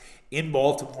Ravens in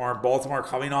Baltimore. Baltimore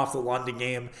coming off the London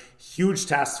game, huge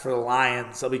test for the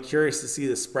Lions. I'll be curious to see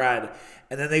the spread.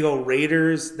 And then they go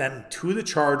Raiders, then to the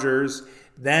Chargers,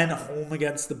 then home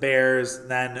against the Bears,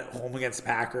 then home against the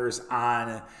Packers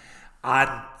on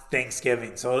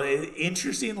Thanksgiving. So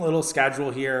interesting little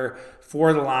schedule here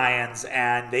for the Lions,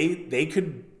 and they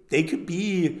could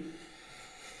be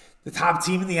the top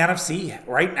team in the NFC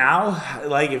right now.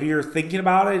 If you're thinking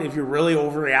about it, if you're really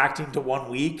overreacting to 1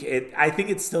 week, I think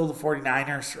it's still the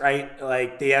 49ers,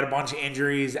 right? They had a bunch of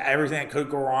injuries. Everything that could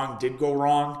go wrong did go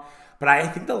wrong. But I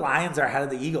think the Lions are ahead of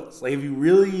the Eagles. If you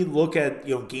really look at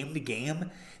game to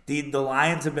game, the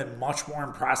Lions have been much more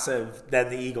impressive than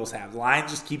the Eagles have. The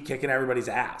Lions just keep kicking everybody's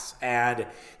ass, and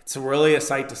it's really a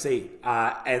sight to see.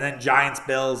 And then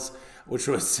Giants-Bills, which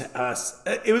was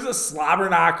it was a slobber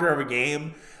knocker of a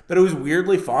game, but it was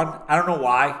weirdly fun. I don't know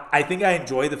why. I think I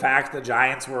enjoyed the fact the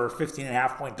Giants were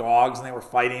 15.5-point dogs and they were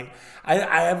fighting. I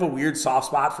have a weird soft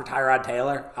spot for Tyrod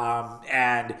Taylor.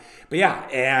 And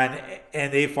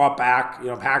they fought back.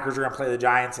 Packers are going to play the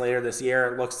Giants later this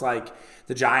year. It looks like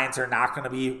the Giants are not going to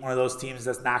be one of those teams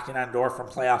that's knocking on the door from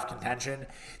playoff contention.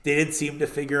 They did seem to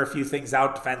figure a few things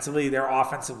out defensively. Their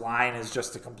offensive line is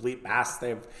just a complete mess.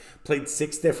 They've played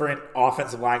 6 different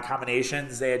offensive line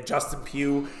combinations. They had Justin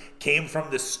Pugh, came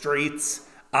from the streets.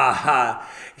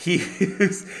 He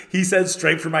said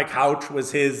straight from my couch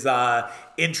was his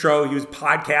intro. He was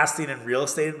podcasting and real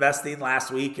estate investing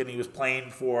last week, and he was playing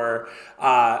for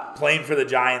the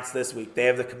Giants this week. They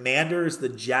have the Commanders, the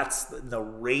Jets, the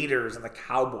Raiders, and the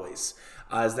Cowboys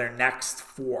as their next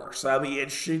 4. So that'll be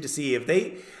interesting to see if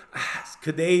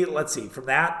let's see, from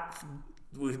that,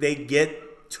 would they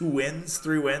get 2 wins,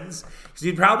 3 wins? Because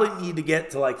you'd probably need to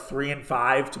get to 3 and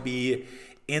 5 to be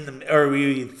or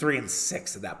we 3 and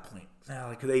 6 at that point.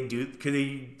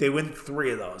 Could they win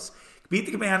 3 of those? Beat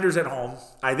the Commanders at home.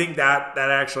 I think that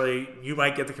actually you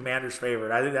might get the Commanders favored.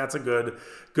 I think that's a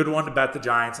good one to bet the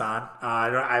Giants on.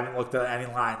 I haven't looked at any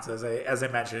lines as I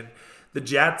mentioned. The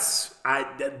Jets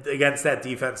against that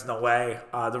defense, no way.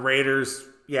 The Raiders,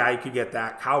 yeah, you could get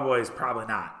that. Cowboys, probably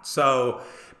not. So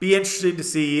be interested to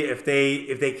see if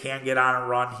they can get on a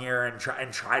run here and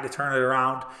try to turn it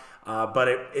around. But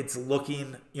it's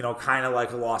looking, kind of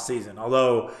like a lost season.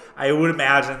 Although I would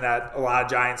imagine that a lot of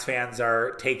Giants fans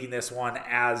are taking this one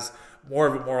as more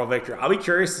of a moral victory. I'll be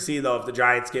curious to see though if the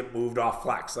Giants get moved off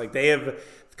flex. They have a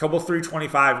couple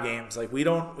 325 games. We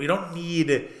don't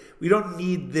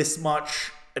need this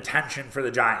much attention for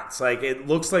the Giants. It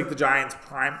looks like the Giants'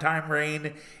 primetime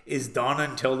reign is done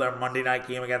until their Monday night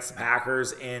game against the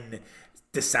Packers in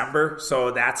December.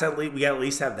 So that's at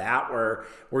least have that where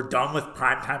we're done with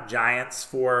primetime Giants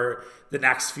for the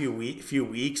next few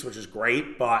weeks, which is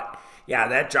great. But yeah,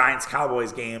 that Giants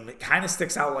Cowboys game, it kind of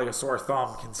sticks out like a sore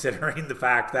thumb considering the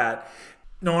fact that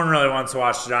no one really wants to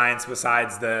watch the Giants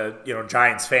besides the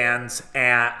Giants fans.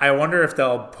 And I wonder if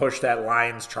they'll push that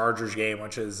Lions Chargers game,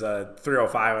 which is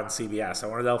 3:05 on CBS. I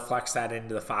wonder if they'll flex that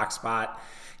into the Fox spot.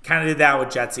 Kind of did that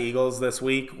with Jets Eagles this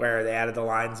week where they added the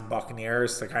Lions and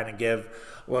Buccaneers to kind of give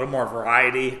a little more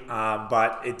variety,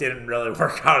 but it didn't really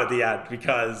work out at the end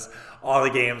because all the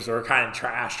games were kind of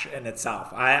trash in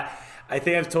itself. I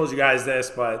think I've told you guys this,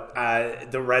 but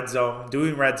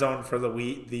doing red zone for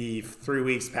the 3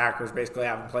 weeks Packers basically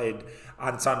haven't played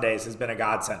on Sundays has been a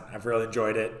godsend. I've really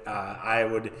enjoyed it. I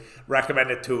would recommend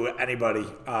it to anybody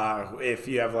if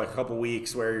you have a couple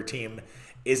weeks where your team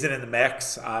isn't in the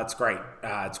mix. It's great.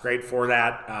 It's great for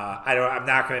that. I'm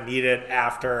not going to need it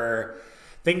after.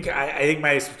 I think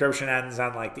my subscription ends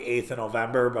on the 8th of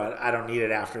November, but I don't need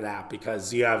it after that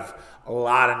because you have a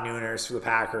lot of nooners for the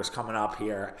Packers coming up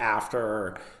here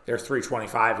after their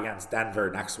 325 against Denver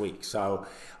next week. So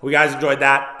hope you guys enjoyed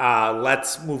that.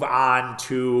 Let's move on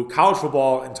to college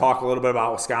football and talk a little bit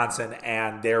about Wisconsin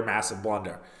and their massive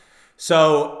blunder.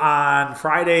 So on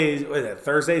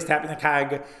Thursday's Tapping the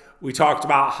Keg, we talked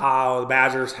about how the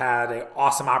Badgers had an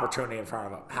awesome opportunity in front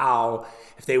of them. How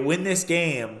if they win this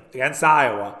game against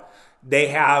Iowa, they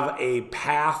have a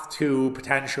path to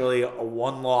potentially a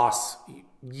 1-loss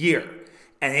year.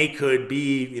 And they could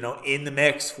be, in the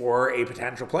mix for a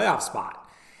potential playoff spot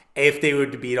if they were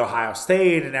to beat Ohio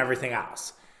State and everything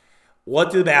else.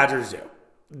 What do the Badgers do?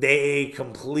 They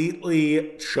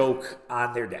completely choke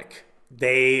on their dick.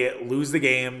 They lose the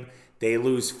game. They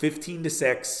lose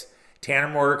 15-6. Tanner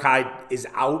Mordecai is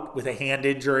out with a hand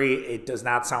injury. It does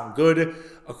not sound good.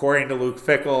 According to Luke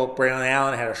Fickell, Braylon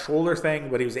Allen had a shoulder thing,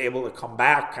 but he was able to come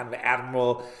back. Kind of an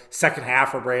admirable second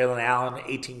half for Braylon Allen,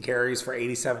 18 carries for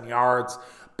 87 yards.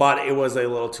 But it was a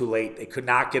little too late. They could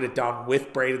not get it done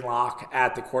with Braden Locke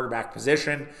at the quarterback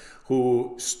position,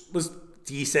 who was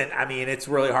decent. I mean, it's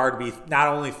really hard to be not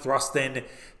only thrust in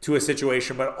to a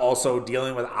situation, but also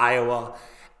dealing with Iowa.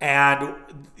 And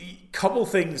a couple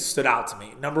things stood out to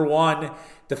me. Number one,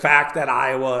 the fact that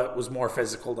Iowa was more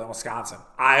physical than Wisconsin.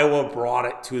 Iowa brought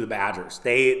it to the Badgers.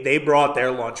 They brought their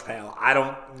lunch pail. I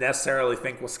don't necessarily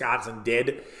think Wisconsin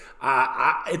did.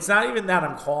 It's not even that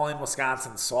I'm calling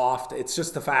Wisconsin soft. It's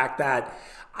just the fact that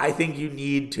I think you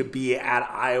need to be at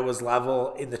Iowa's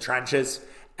level in the trenches,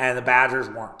 and the Badgers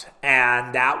weren't.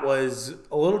 And that was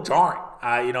a little jarring.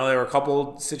 There were a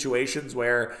couple situations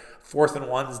where 4th and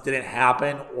 1s didn't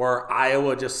happen, or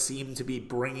Iowa just seemed to be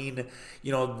bringing,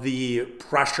 the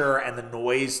pressure and the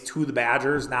noise to the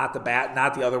Badgers, not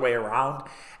the other way around.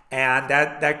 And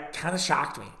that kind of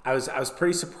shocked me. I was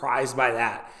pretty surprised by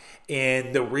that.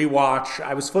 In the rewatch,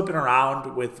 I was flipping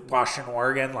around with Washington,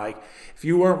 Oregon. Like, if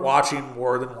you weren't watching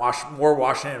more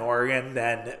Washington, Oregon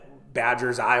than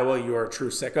Badgers, Iowa, you are a true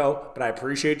sicko, but I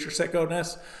appreciate your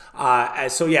sicko-ness.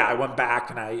 I went back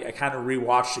and I kind of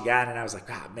rewatched again, and I was like,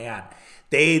 man,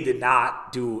 they did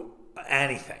not do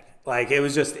anything. Like, it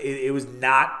was just, it was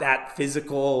not that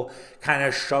physical kind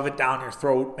of shove it down your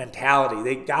throat mentality.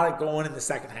 They got it going in the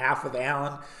second half with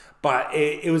Allen, but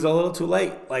it was a little too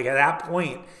late. Like, at that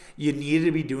point, you needed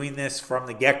to be doing this from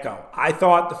the get-go. I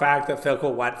thought the fact that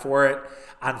Fickell went for it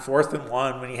on 4th and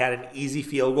 1 when he had an easy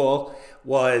field goal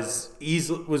was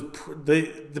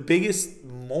the biggest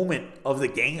moment of the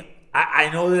game. I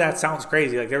know that sounds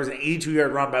crazy. Like, there was an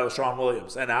 82-yard run by LaShawn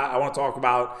Williams, and I want to talk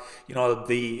about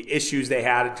the issues they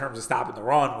had in terms of stopping the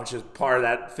run, which is part of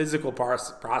that physical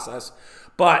process.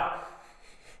 But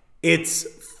it's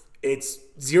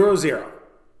 0-0.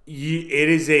 It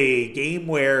is a game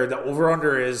where the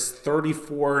over-under is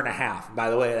 34.5. By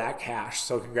the way, that cashed,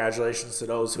 so congratulations to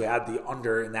those who had the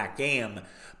under in that game.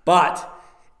 But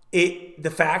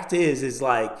the fact is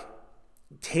like,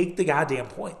 take the goddamn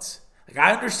points. Like,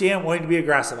 I understand wanting to be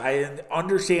aggressive. I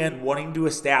understand wanting to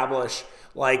establish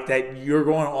like that you're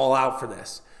going all out for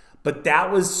this. But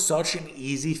that was such an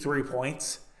easy 3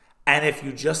 points. And if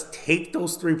you just take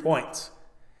those 3 points,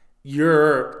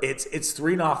 it's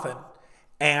 3-0.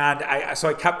 And I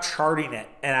kept charting it,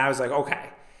 and I was like, okay,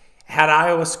 had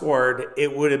Iowa scored,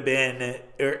 it would have been,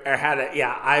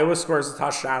 Iowa scores a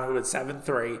touchdown, it would have been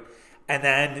 7-3, and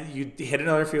then you hit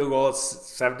another field goal, it's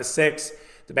 7-6.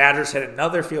 The Badgers hit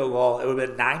another field goal, it would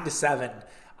have been 9-7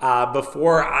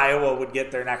 before Iowa would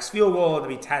get their next field goal, and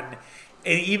it'd be 10.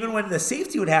 And even when the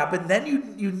safety would happen, then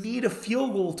you need a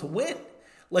field goal to win.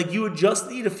 Like, you would just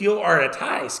need a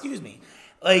tie,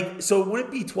 Like, so it wouldn't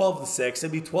be 12-6,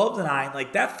 it'd be 12-9.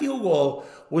 Like, that field goal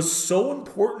was so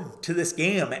important to this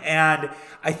game. And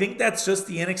I think that's just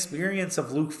the inexperience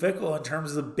of Luke Fickell in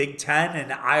terms of the Big Ten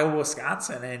and Iowa,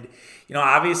 Wisconsin. And,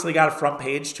 obviously got a front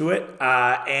page to it.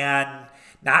 And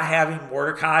not having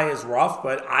Mordecai is rough,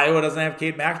 but Iowa doesn't have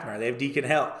Cade McNamara. They have Deacon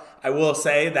Hill. I will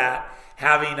say that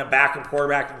having a backup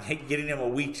quarterback and getting him a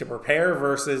week to prepare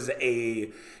versus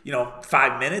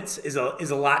 5 minutes is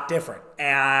a lot different.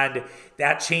 And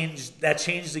that changed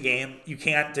the game. You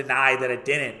can't deny that it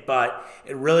didn't, but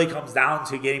it really comes down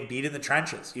to getting beat in the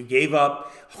trenches. You gave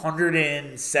up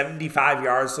 175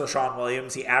 yards to Sean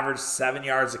Williams. He averaged 7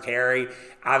 yards a carry.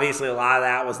 Obviously, a lot of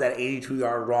that was that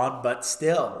 82-yard run, but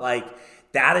still, like,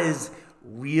 that is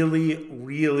really,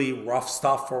 really rough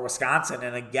stuff for Wisconsin.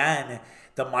 And again,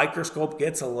 the microscope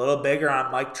gets a little bigger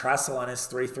on Mike Tressel and his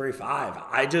 3.35.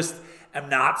 I just am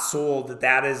not sold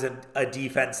that is a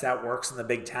defense that works in the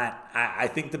Big Ten. I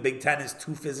think the Big Ten is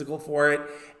too physical for it,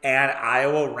 and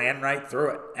Iowa ran right through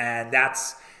it. And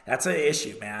that's an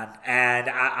issue, man. And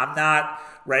I'm not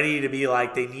ready to be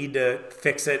like they need to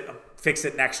fix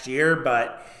it next year,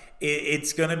 but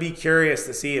it's going to be curious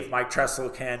to see if Mike Tressel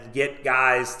can get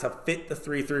guys to fit the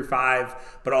 3.35,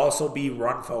 but also be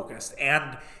run focused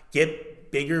and get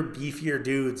bigger, beefier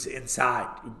dudes inside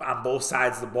on both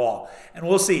sides of the ball. And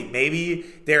we'll see. Maybe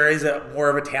there is more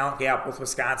of a talent gap with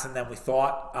Wisconsin than we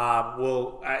thought.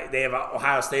 They have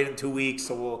Ohio State in 2 weeks,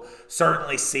 so we'll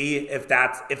certainly see if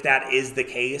that is the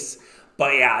case.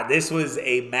 But yeah, this was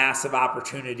a massive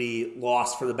opportunity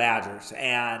loss for the Badgers.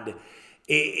 And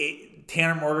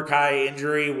Tanner Mordecai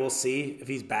injury, we'll see if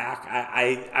he's back.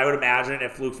 I would imagine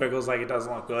if Luke Fickell's like, it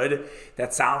doesn't look good,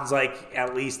 that sounds like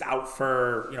at least out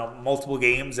for multiple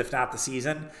games, if not the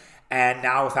season. And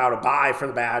now without a bye for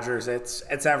the Badgers,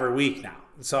 it's every week now.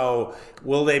 So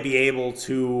will they be able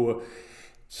to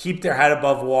keep their head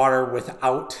above water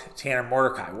without Tanner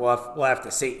Mordecai? We'll have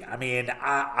to see. I mean,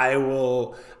 I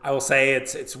will say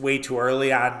it's way too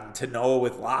early on to know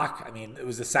with Locke. I mean, it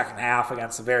was the second half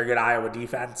against a very good Iowa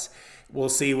defense. We'll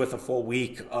see with a full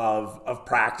week of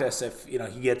practice if he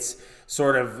gets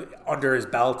sort of under his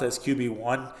belt as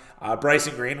QB1.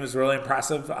 Bryson Green was really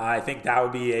impressive. I think that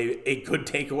would be a good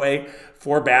takeaway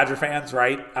for Badger fans,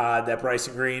 right? That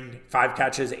Bryson Green, 5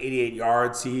 catches, 88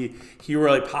 yards. He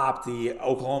really popped the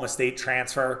Oklahoma State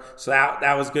transfer. So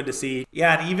that was good to see.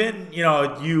 Yeah, and even,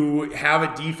 you have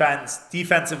a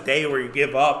defensive day where you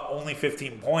give up only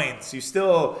 15 points. You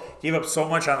still give up so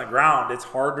much on the ground. It's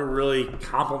hard to really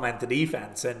compliment the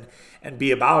defense and be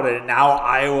about it. And now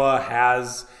Iowa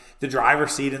has the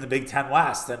driver's seat in the Big Ten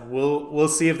West, and we'll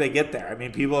see if they get there. I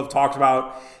mean, people have talked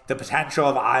about the potential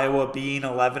of Iowa being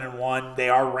 11-1. They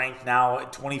are ranked now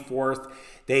at 24th.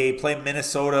 They play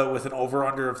Minnesota with an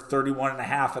over/under of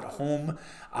 31.5 at home,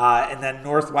 and then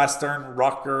Northwestern,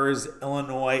 Rutgers,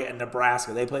 Illinois, and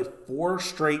Nebraska. They play 4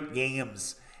 straight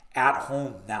games at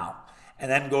home now,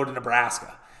 and then go to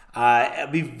Nebraska.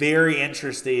 I'd be very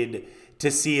interested to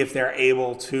see if they're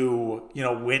able to,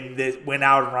 win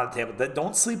out and run the table.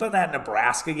 Don't sleep on that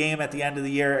Nebraska game at the end of the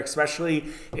year, especially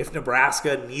if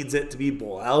Nebraska needs it to be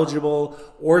bowl eligible,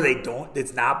 or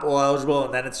it's not bowl eligible,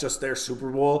 and then it's just their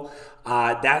Super Bowl.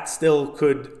 That still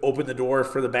could open the door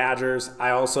for the Badgers.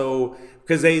 I also,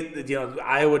 because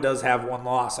Iowa does have 1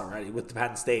 loss already with the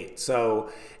Penn State. So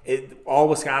all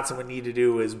Wisconsin would need to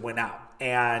do is win out.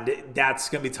 And that's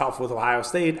going to be tough with Ohio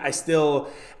State. I still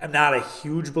am not a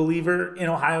huge believer in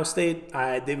Ohio State.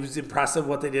 It was impressive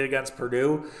what they did against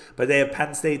Purdue, but they have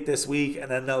Penn State this week, and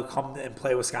then they'll come and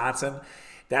play Wisconsin.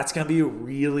 That's going to be a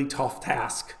really tough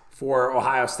task for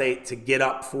Ohio State to get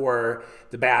up for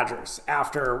the Badgers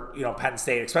after Penn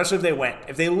State, especially if they win.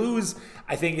 If they lose,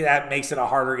 I think that makes it a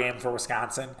harder game for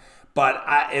Wisconsin. But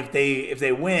if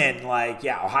they win,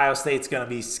 Ohio State's going to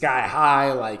be sky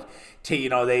high.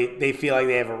 They feel like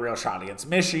they have a real shot against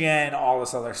Michigan, all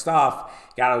this other stuff.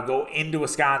 Got to go into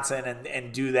Wisconsin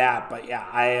and do that. But yeah,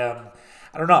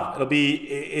 I don't know.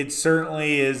 It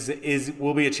certainly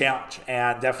will be a challenge,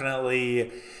 and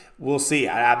definitely we'll see.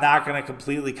 I'm not going to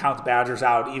completely count the Badgers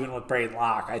out, even with Braden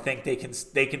Locke. I think they can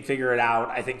figure it out.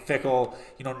 I think Fickell,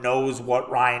 knows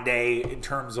what Ryan Day in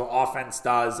terms of offense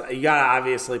does. You got to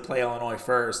obviously play Illinois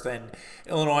first, and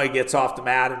Illinois gets off the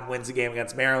mat and wins the game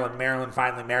against Maryland. Maryland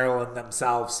finally Maryland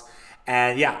themselves,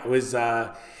 and yeah, it was.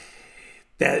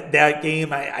 That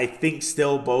game, I think,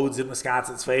 still bodes in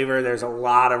Wisconsin's favor. There's a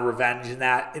lot of revenge in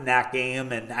that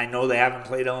game, and I know they haven't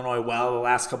played Illinois well the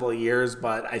last couple of years,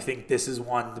 but I think this is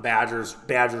one the Badgers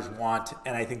want,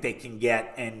 and I think they can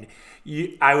get. And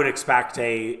I would expect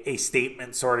a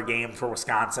statement sort of game for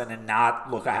Wisconsin and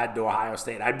not look ahead to Ohio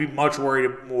State. I'd be much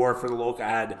worried more for the look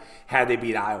ahead had they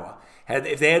beat Iowa.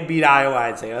 If they had beat Iowa,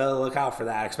 I'd say, oh, look out for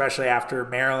that, especially after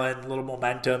Maryland, a little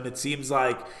momentum. It seems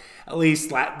like at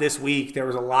least this week, there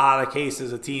was a lot of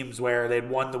cases of teams where they'd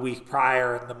won the week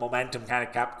prior and the momentum kind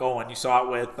of kept going. You saw it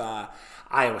with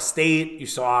Iowa State. You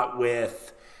saw it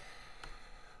with,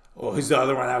 who's the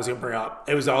other one that I was going to bring up?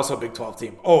 It was also a Big 12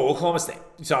 team. Oklahoma State.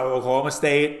 You saw Oklahoma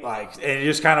State, and it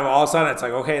just kind of all of a sudden it's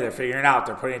like, okay, they're figuring it out.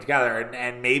 They're putting it together.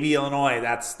 And maybe Illinois,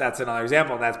 that's another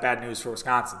example, and that's bad news for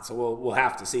Wisconsin. So we'll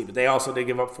have to see. But they also did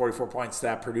give up 44 points to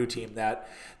that Purdue team that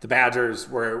the Badgers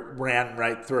ran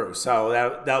right through. So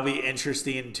that'll be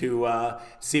interesting to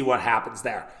see what happens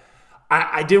there.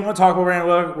 I did want to talk about Brandon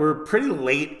Woodruff. We're pretty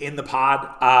late in the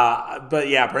pod. But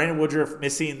yeah, Brandon Woodruff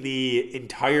missing the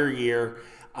entire year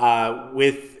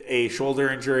with a shoulder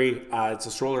injury. It's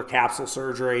a shoulder capsule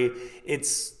surgery.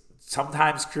 It's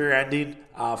sometimes career-ending.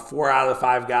 4 out of the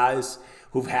 5 guys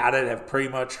who've had it have pretty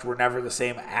much were never the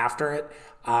same after it.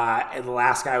 And the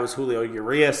last guy was Julio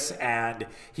Urias, and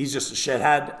he's just a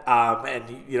shithead.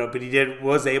 But he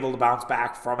was able to bounce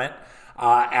back from it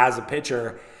as a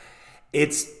pitcher.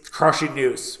 It's crushing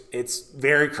news. It's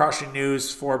very crushing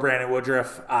news for Brandon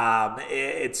Woodruff.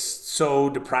 It's so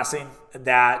depressing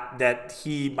that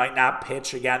he might not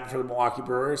pitch again for the Milwaukee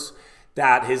Brewers,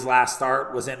 that his last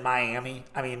start was in Miami.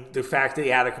 I mean, the fact that he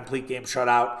had a complete game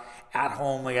shutout at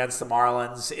home against the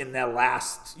Marlins in the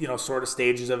last, sort of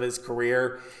stages of his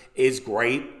career is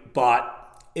great,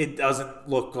 but it doesn't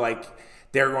look like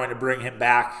they're going to bring him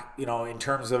back, in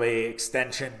terms of a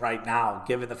extension right now,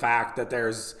 given the fact that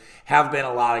have been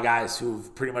a lot of guys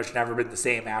who've pretty much never been the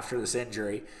same after this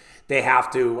injury. They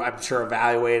have to, I'm sure,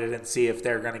 evaluate it and see if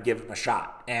they're going to give him a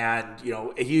shot. And,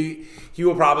 he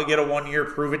will probably get a 1-year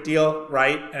prove-it deal,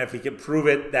 right? And if he can prove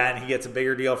it, then he gets a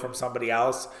bigger deal from somebody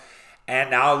else. And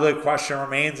now the question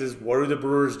remains is what do the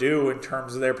Brewers do in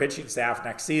terms of their pitching staff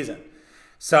next season?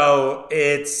 So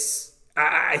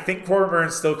I think Corbin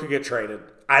Burnes still could get traded.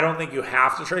 I don't think you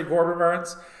have to trade Corbin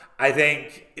Burnes. I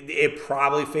think it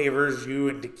probably favors you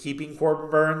into keeping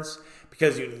Corbin Burnes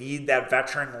because you need that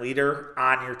veteran leader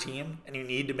on your team, and you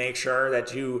need to make sure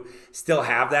that you still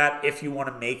have that if you want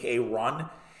to make a run.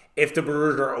 If the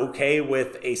Brewers are okay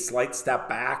with a slight step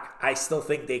back, I still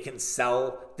think they can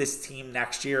sell this team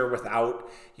next year without,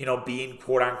 being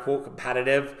quote-unquote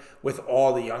competitive with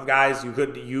all the young guys. You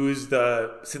could use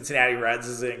the Cincinnati Reds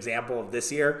as an example of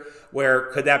this year, where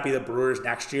could that be the Brewers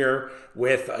next year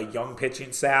with a young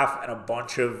pitching staff and a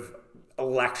bunch of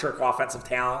electric offensive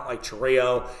talent like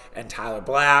Chiriot and Tyler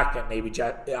Black and maybe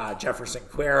Jefferson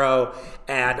Cuero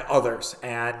and others,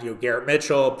 and Garrett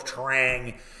Mitchell,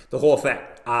 Trang, the whole thing.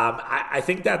 I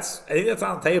think that's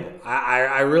on the table.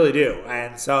 I really do.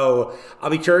 And so I'll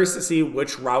be curious to see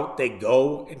which route they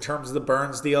go in terms of the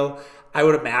Burnes deal. I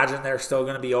would imagine they're still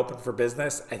going to be open for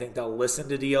business. I think they'll listen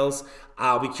to deals.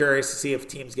 I'll be curious to see if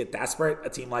teams get desperate. A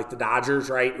team like the Dodgers,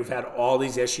 right, who've had all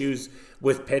these issues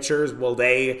with pitchers, will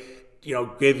they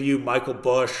give you Michael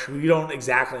Busch, who you don't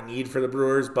exactly need for the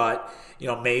Brewers, but,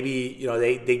 maybe,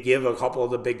 they give a couple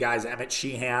of the big guys, Emmett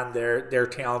Sheehan, their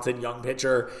talented young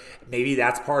pitcher. Maybe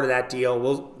that's part of that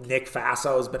deal. Nick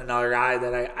Faso has been another guy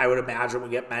that I would imagine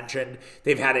would get mentioned.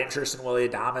 They've had interest in Willie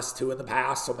Adames, too, in the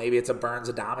past, so maybe it's a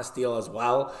Burnes-Adames deal as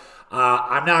well.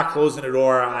 I'm not closing the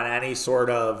door on any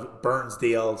sort of Burnes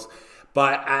deals,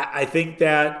 but I think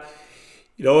that,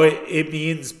 it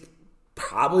means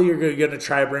probably you're going to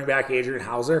try to bring back Adrian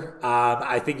Hauser.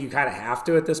 I think you kind of have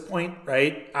to at this point,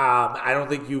 right? I don't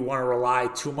think you want to rely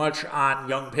too much on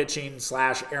young pitching /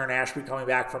 Aaron Ashby coming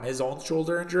back from his own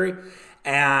shoulder injury.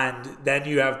 And then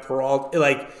you have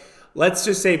Peralta. Let's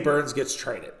just say Burnes gets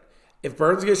traded. If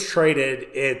Burnes gets traded,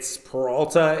 it's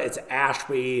Peralta, it's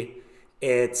Ashby,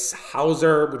 it's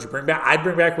Hauser. Would you bring back? I'd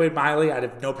bring back Wade Miley. I'd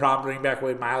have no problem bringing back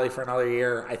Wade Miley for another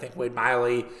year. I think Wade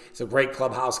Miley is a great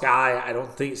clubhouse guy. I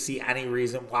don't see any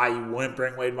reason why you wouldn't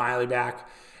bring Wade Miley back.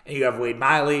 And you have Wade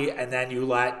Miley, and then you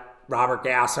let Robert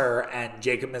Gasser and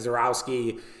Jacob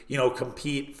Mizorowski,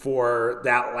 compete for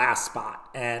that last spot.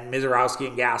 And Mizorowski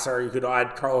and Gasser, you could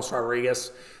add Carlos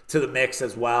Rodriguez to the mix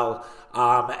as well.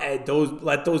 And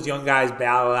let those young guys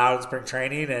battle it out in spring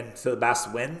training and to the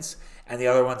best wins. And the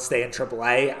other ones stay in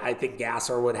AAA. I think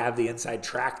Gasser would have the inside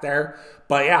track there.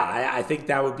 But yeah, I think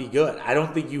that would be good. I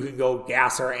don't think you can go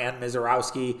Gasser and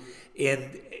Mizorowski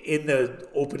in the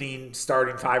opening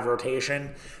starting 5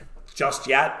 rotation just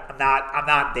yet. I'm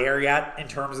not there yet in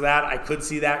terms of that. I could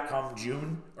see that come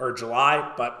June or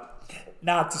July, but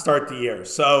not to start the year.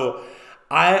 So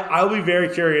I'll be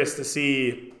very curious to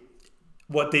see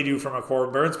what they do from a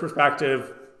Corbin Burnes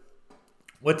perspective,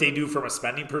 what they do from a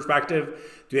spending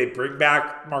perspective. Do they bring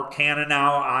back Mark Canha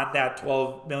now on that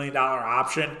 $12 million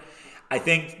option? I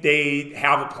think they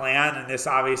have a plan, and this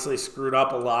obviously screwed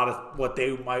up a lot of what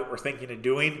they were thinking of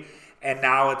doing, and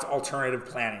now it's alternative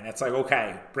planning. It's like,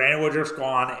 okay, Brandon Woodruff's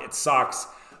gone. It sucks.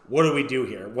 What do we do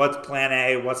here? What's plan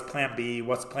A? What's plan B?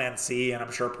 What's plan C? And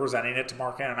I'm sure presenting it to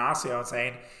Mark Anastasio and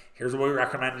saying, here's what we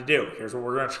recommend to do. Here's what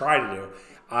we're going to try to do.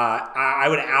 I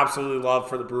would absolutely love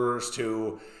for the Brewers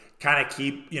to kind of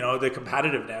keep, the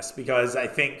competitiveness, because I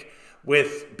think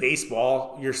with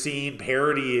baseball, you're seeing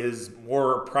parity is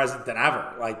more present than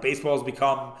ever. Like, baseball has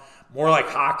become more like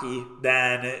hockey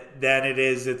than it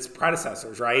is its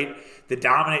predecessors, right? The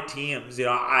dominant teams,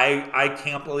 I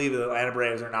can't believe the Atlanta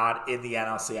Braves are not in the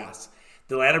NLCS.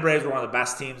 The Atlanta Braves were one of the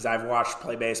best teams I've watched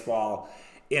play baseball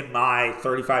in my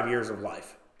 35 years of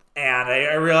life. And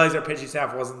I realized their pitching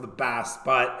staff wasn't the best,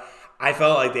 but I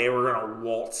felt like they were going to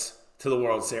waltz to the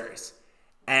World Series.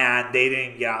 And they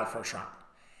didn't get out of the first round.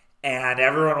 And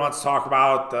everyone wants to talk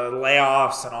about the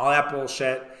layoffs and all that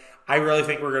bullshit. I really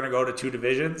think we're going to go to 2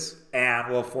 divisions and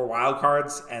we'll have 4 wild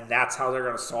cards, and that's how they're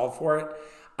going to solve for it.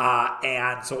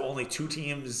 And so only 2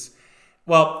 teams.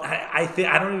 Well, I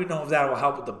don't even know if that will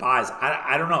help with the buys.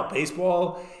 I don't know.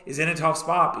 Baseball is in a tough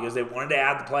spot because they wanted to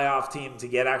add the playoff team to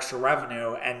get extra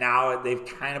revenue, and now they've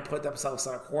kind of put themselves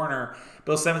in a corner.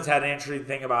 Bill Simmons had an interesting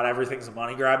thing about everything's a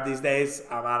money grab these days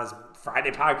on his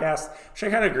Friday podcast, which I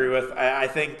kind of agree with. I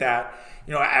think that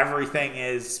everything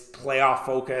is playoff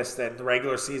focused, and the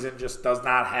regular season just does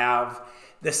not have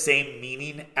the same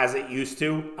meaning as it used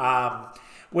to,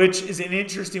 which is an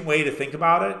interesting way to think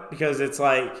about it, because it's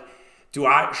like, should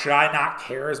I not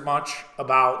care as much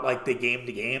about like the game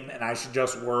to game, and I should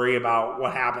just worry about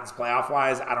what happens playoff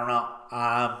wise? I don't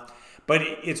know. But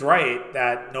it's right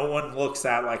that no one looks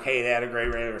at like, hey, they had a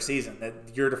great regular season. That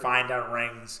you're defined on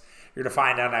rings, you're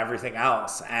defined on everything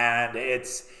else, and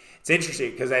It's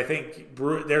interesting because I think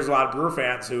there's a lot of Brewer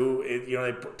fans who,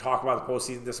 they talk about the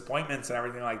postseason disappointments and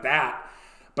everything like that.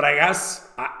 But I guess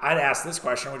I'd ask this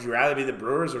question. Would you rather be the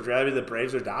Brewers or would you rather be the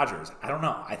Braves or Dodgers? I don't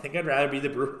know. I think I'd rather be the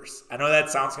Brewers. I know that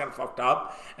sounds kind of fucked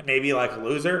up and maybe like a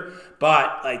loser,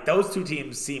 but like those two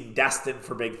teams seem destined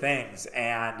for big things.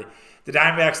 And the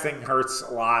Diamondbacks thing hurts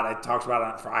a lot. I talked about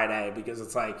it on Friday because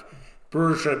it's like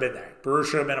Brewers should have been there. Brewers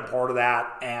should have been a part of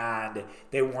that, and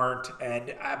they weren't.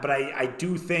 But I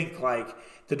do think like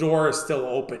the door is still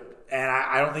open. And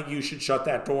I don't think you should shut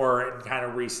that door and kind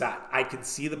of reset. I can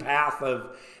see the path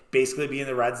of basically being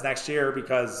the Reds next year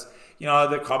because,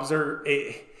 the Cubs are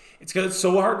it's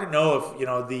so hard to know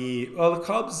if, the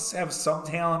Cubs have some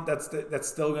talent that's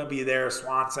still going to be there.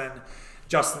 Swanson,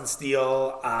 Justin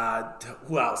Steele,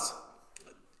 who else?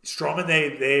 Stroman,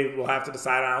 they will have to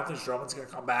decide. I don't think Stroman's going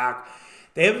to come back.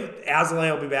 They have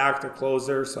Azalea will be back, their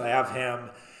closer, so I have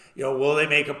him. Will they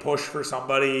make a push for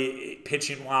somebody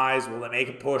pitching-wise? Will they make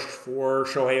a push for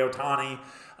Shohei Ohtani,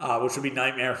 which would be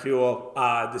nightmare fuel?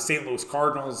 The St. Louis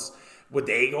Cardinals, would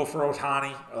they go for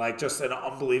Ohtani? Like, just an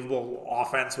unbelievable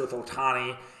offense with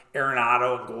Ohtani,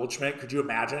 Arenado, and Goldschmidt. Could you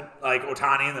imagine? Like,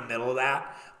 Ohtani in the middle of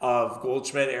that, of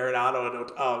Goldschmidt, Arenado,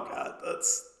 and oh, God,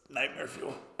 that's nightmare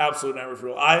fuel. Absolute nightmare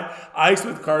fuel. I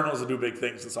expect the Cardinals to do big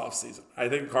things this offseason. I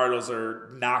think the Cardinals are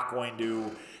not going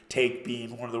to take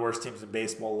being one of the worst teams in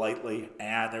baseball lightly,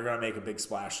 and they're going to make a big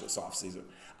splash this offseason.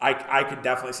 I could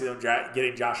definitely see them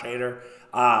getting Josh Hader.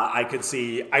 I could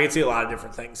see a lot of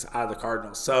different things out of the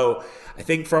Cardinals. So I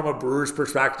think from a Brewers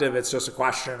perspective, it's just a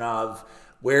question of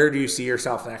where do you see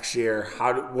yourself next year?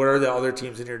 What are the other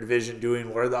teams in your division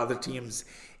doing? What are the other teams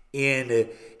in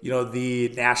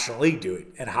the National League doing,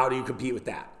 and how do you compete with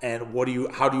that? And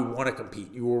how do you want to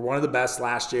compete? You were one of the best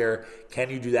last year. Can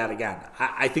you do that again?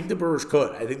 I think the Brewers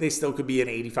could. I think they still could be an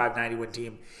 85-90 win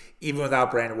team even without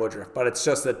Brandon Woodruff. But it's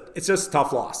just a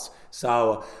tough loss.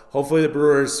 So hopefully the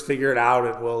Brewers figure it out,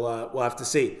 and we'll have to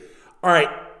see. All right,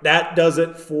 that does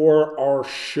it for our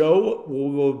show.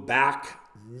 We'll go back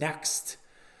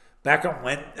on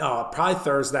Wednesday, probably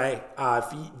Thursday.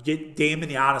 If you get Dame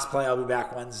and Giannis play, I'll be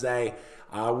back Wednesday.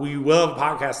 We will have a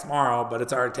podcast tomorrow, but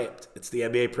it's already taped. It's the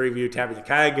NBA preview, Tapping the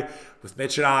Keg with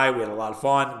Mitch and I. We had a lot of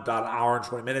fun, about an hour and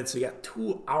 20 minutes. So you got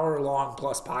 2 hour-long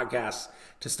plus podcasts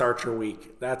to start your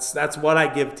week. That's what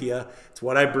I give to you. It's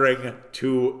what I bring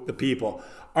to the people.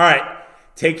 All right,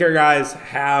 take care, guys.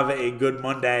 Have a good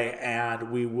Monday, and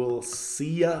we will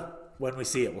see you when we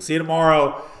see it. We'll see you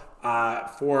tomorrow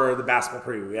for the basketball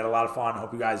preview. We had a lot of fun.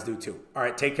 Hope you guys do too. All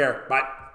right, take care. Bye.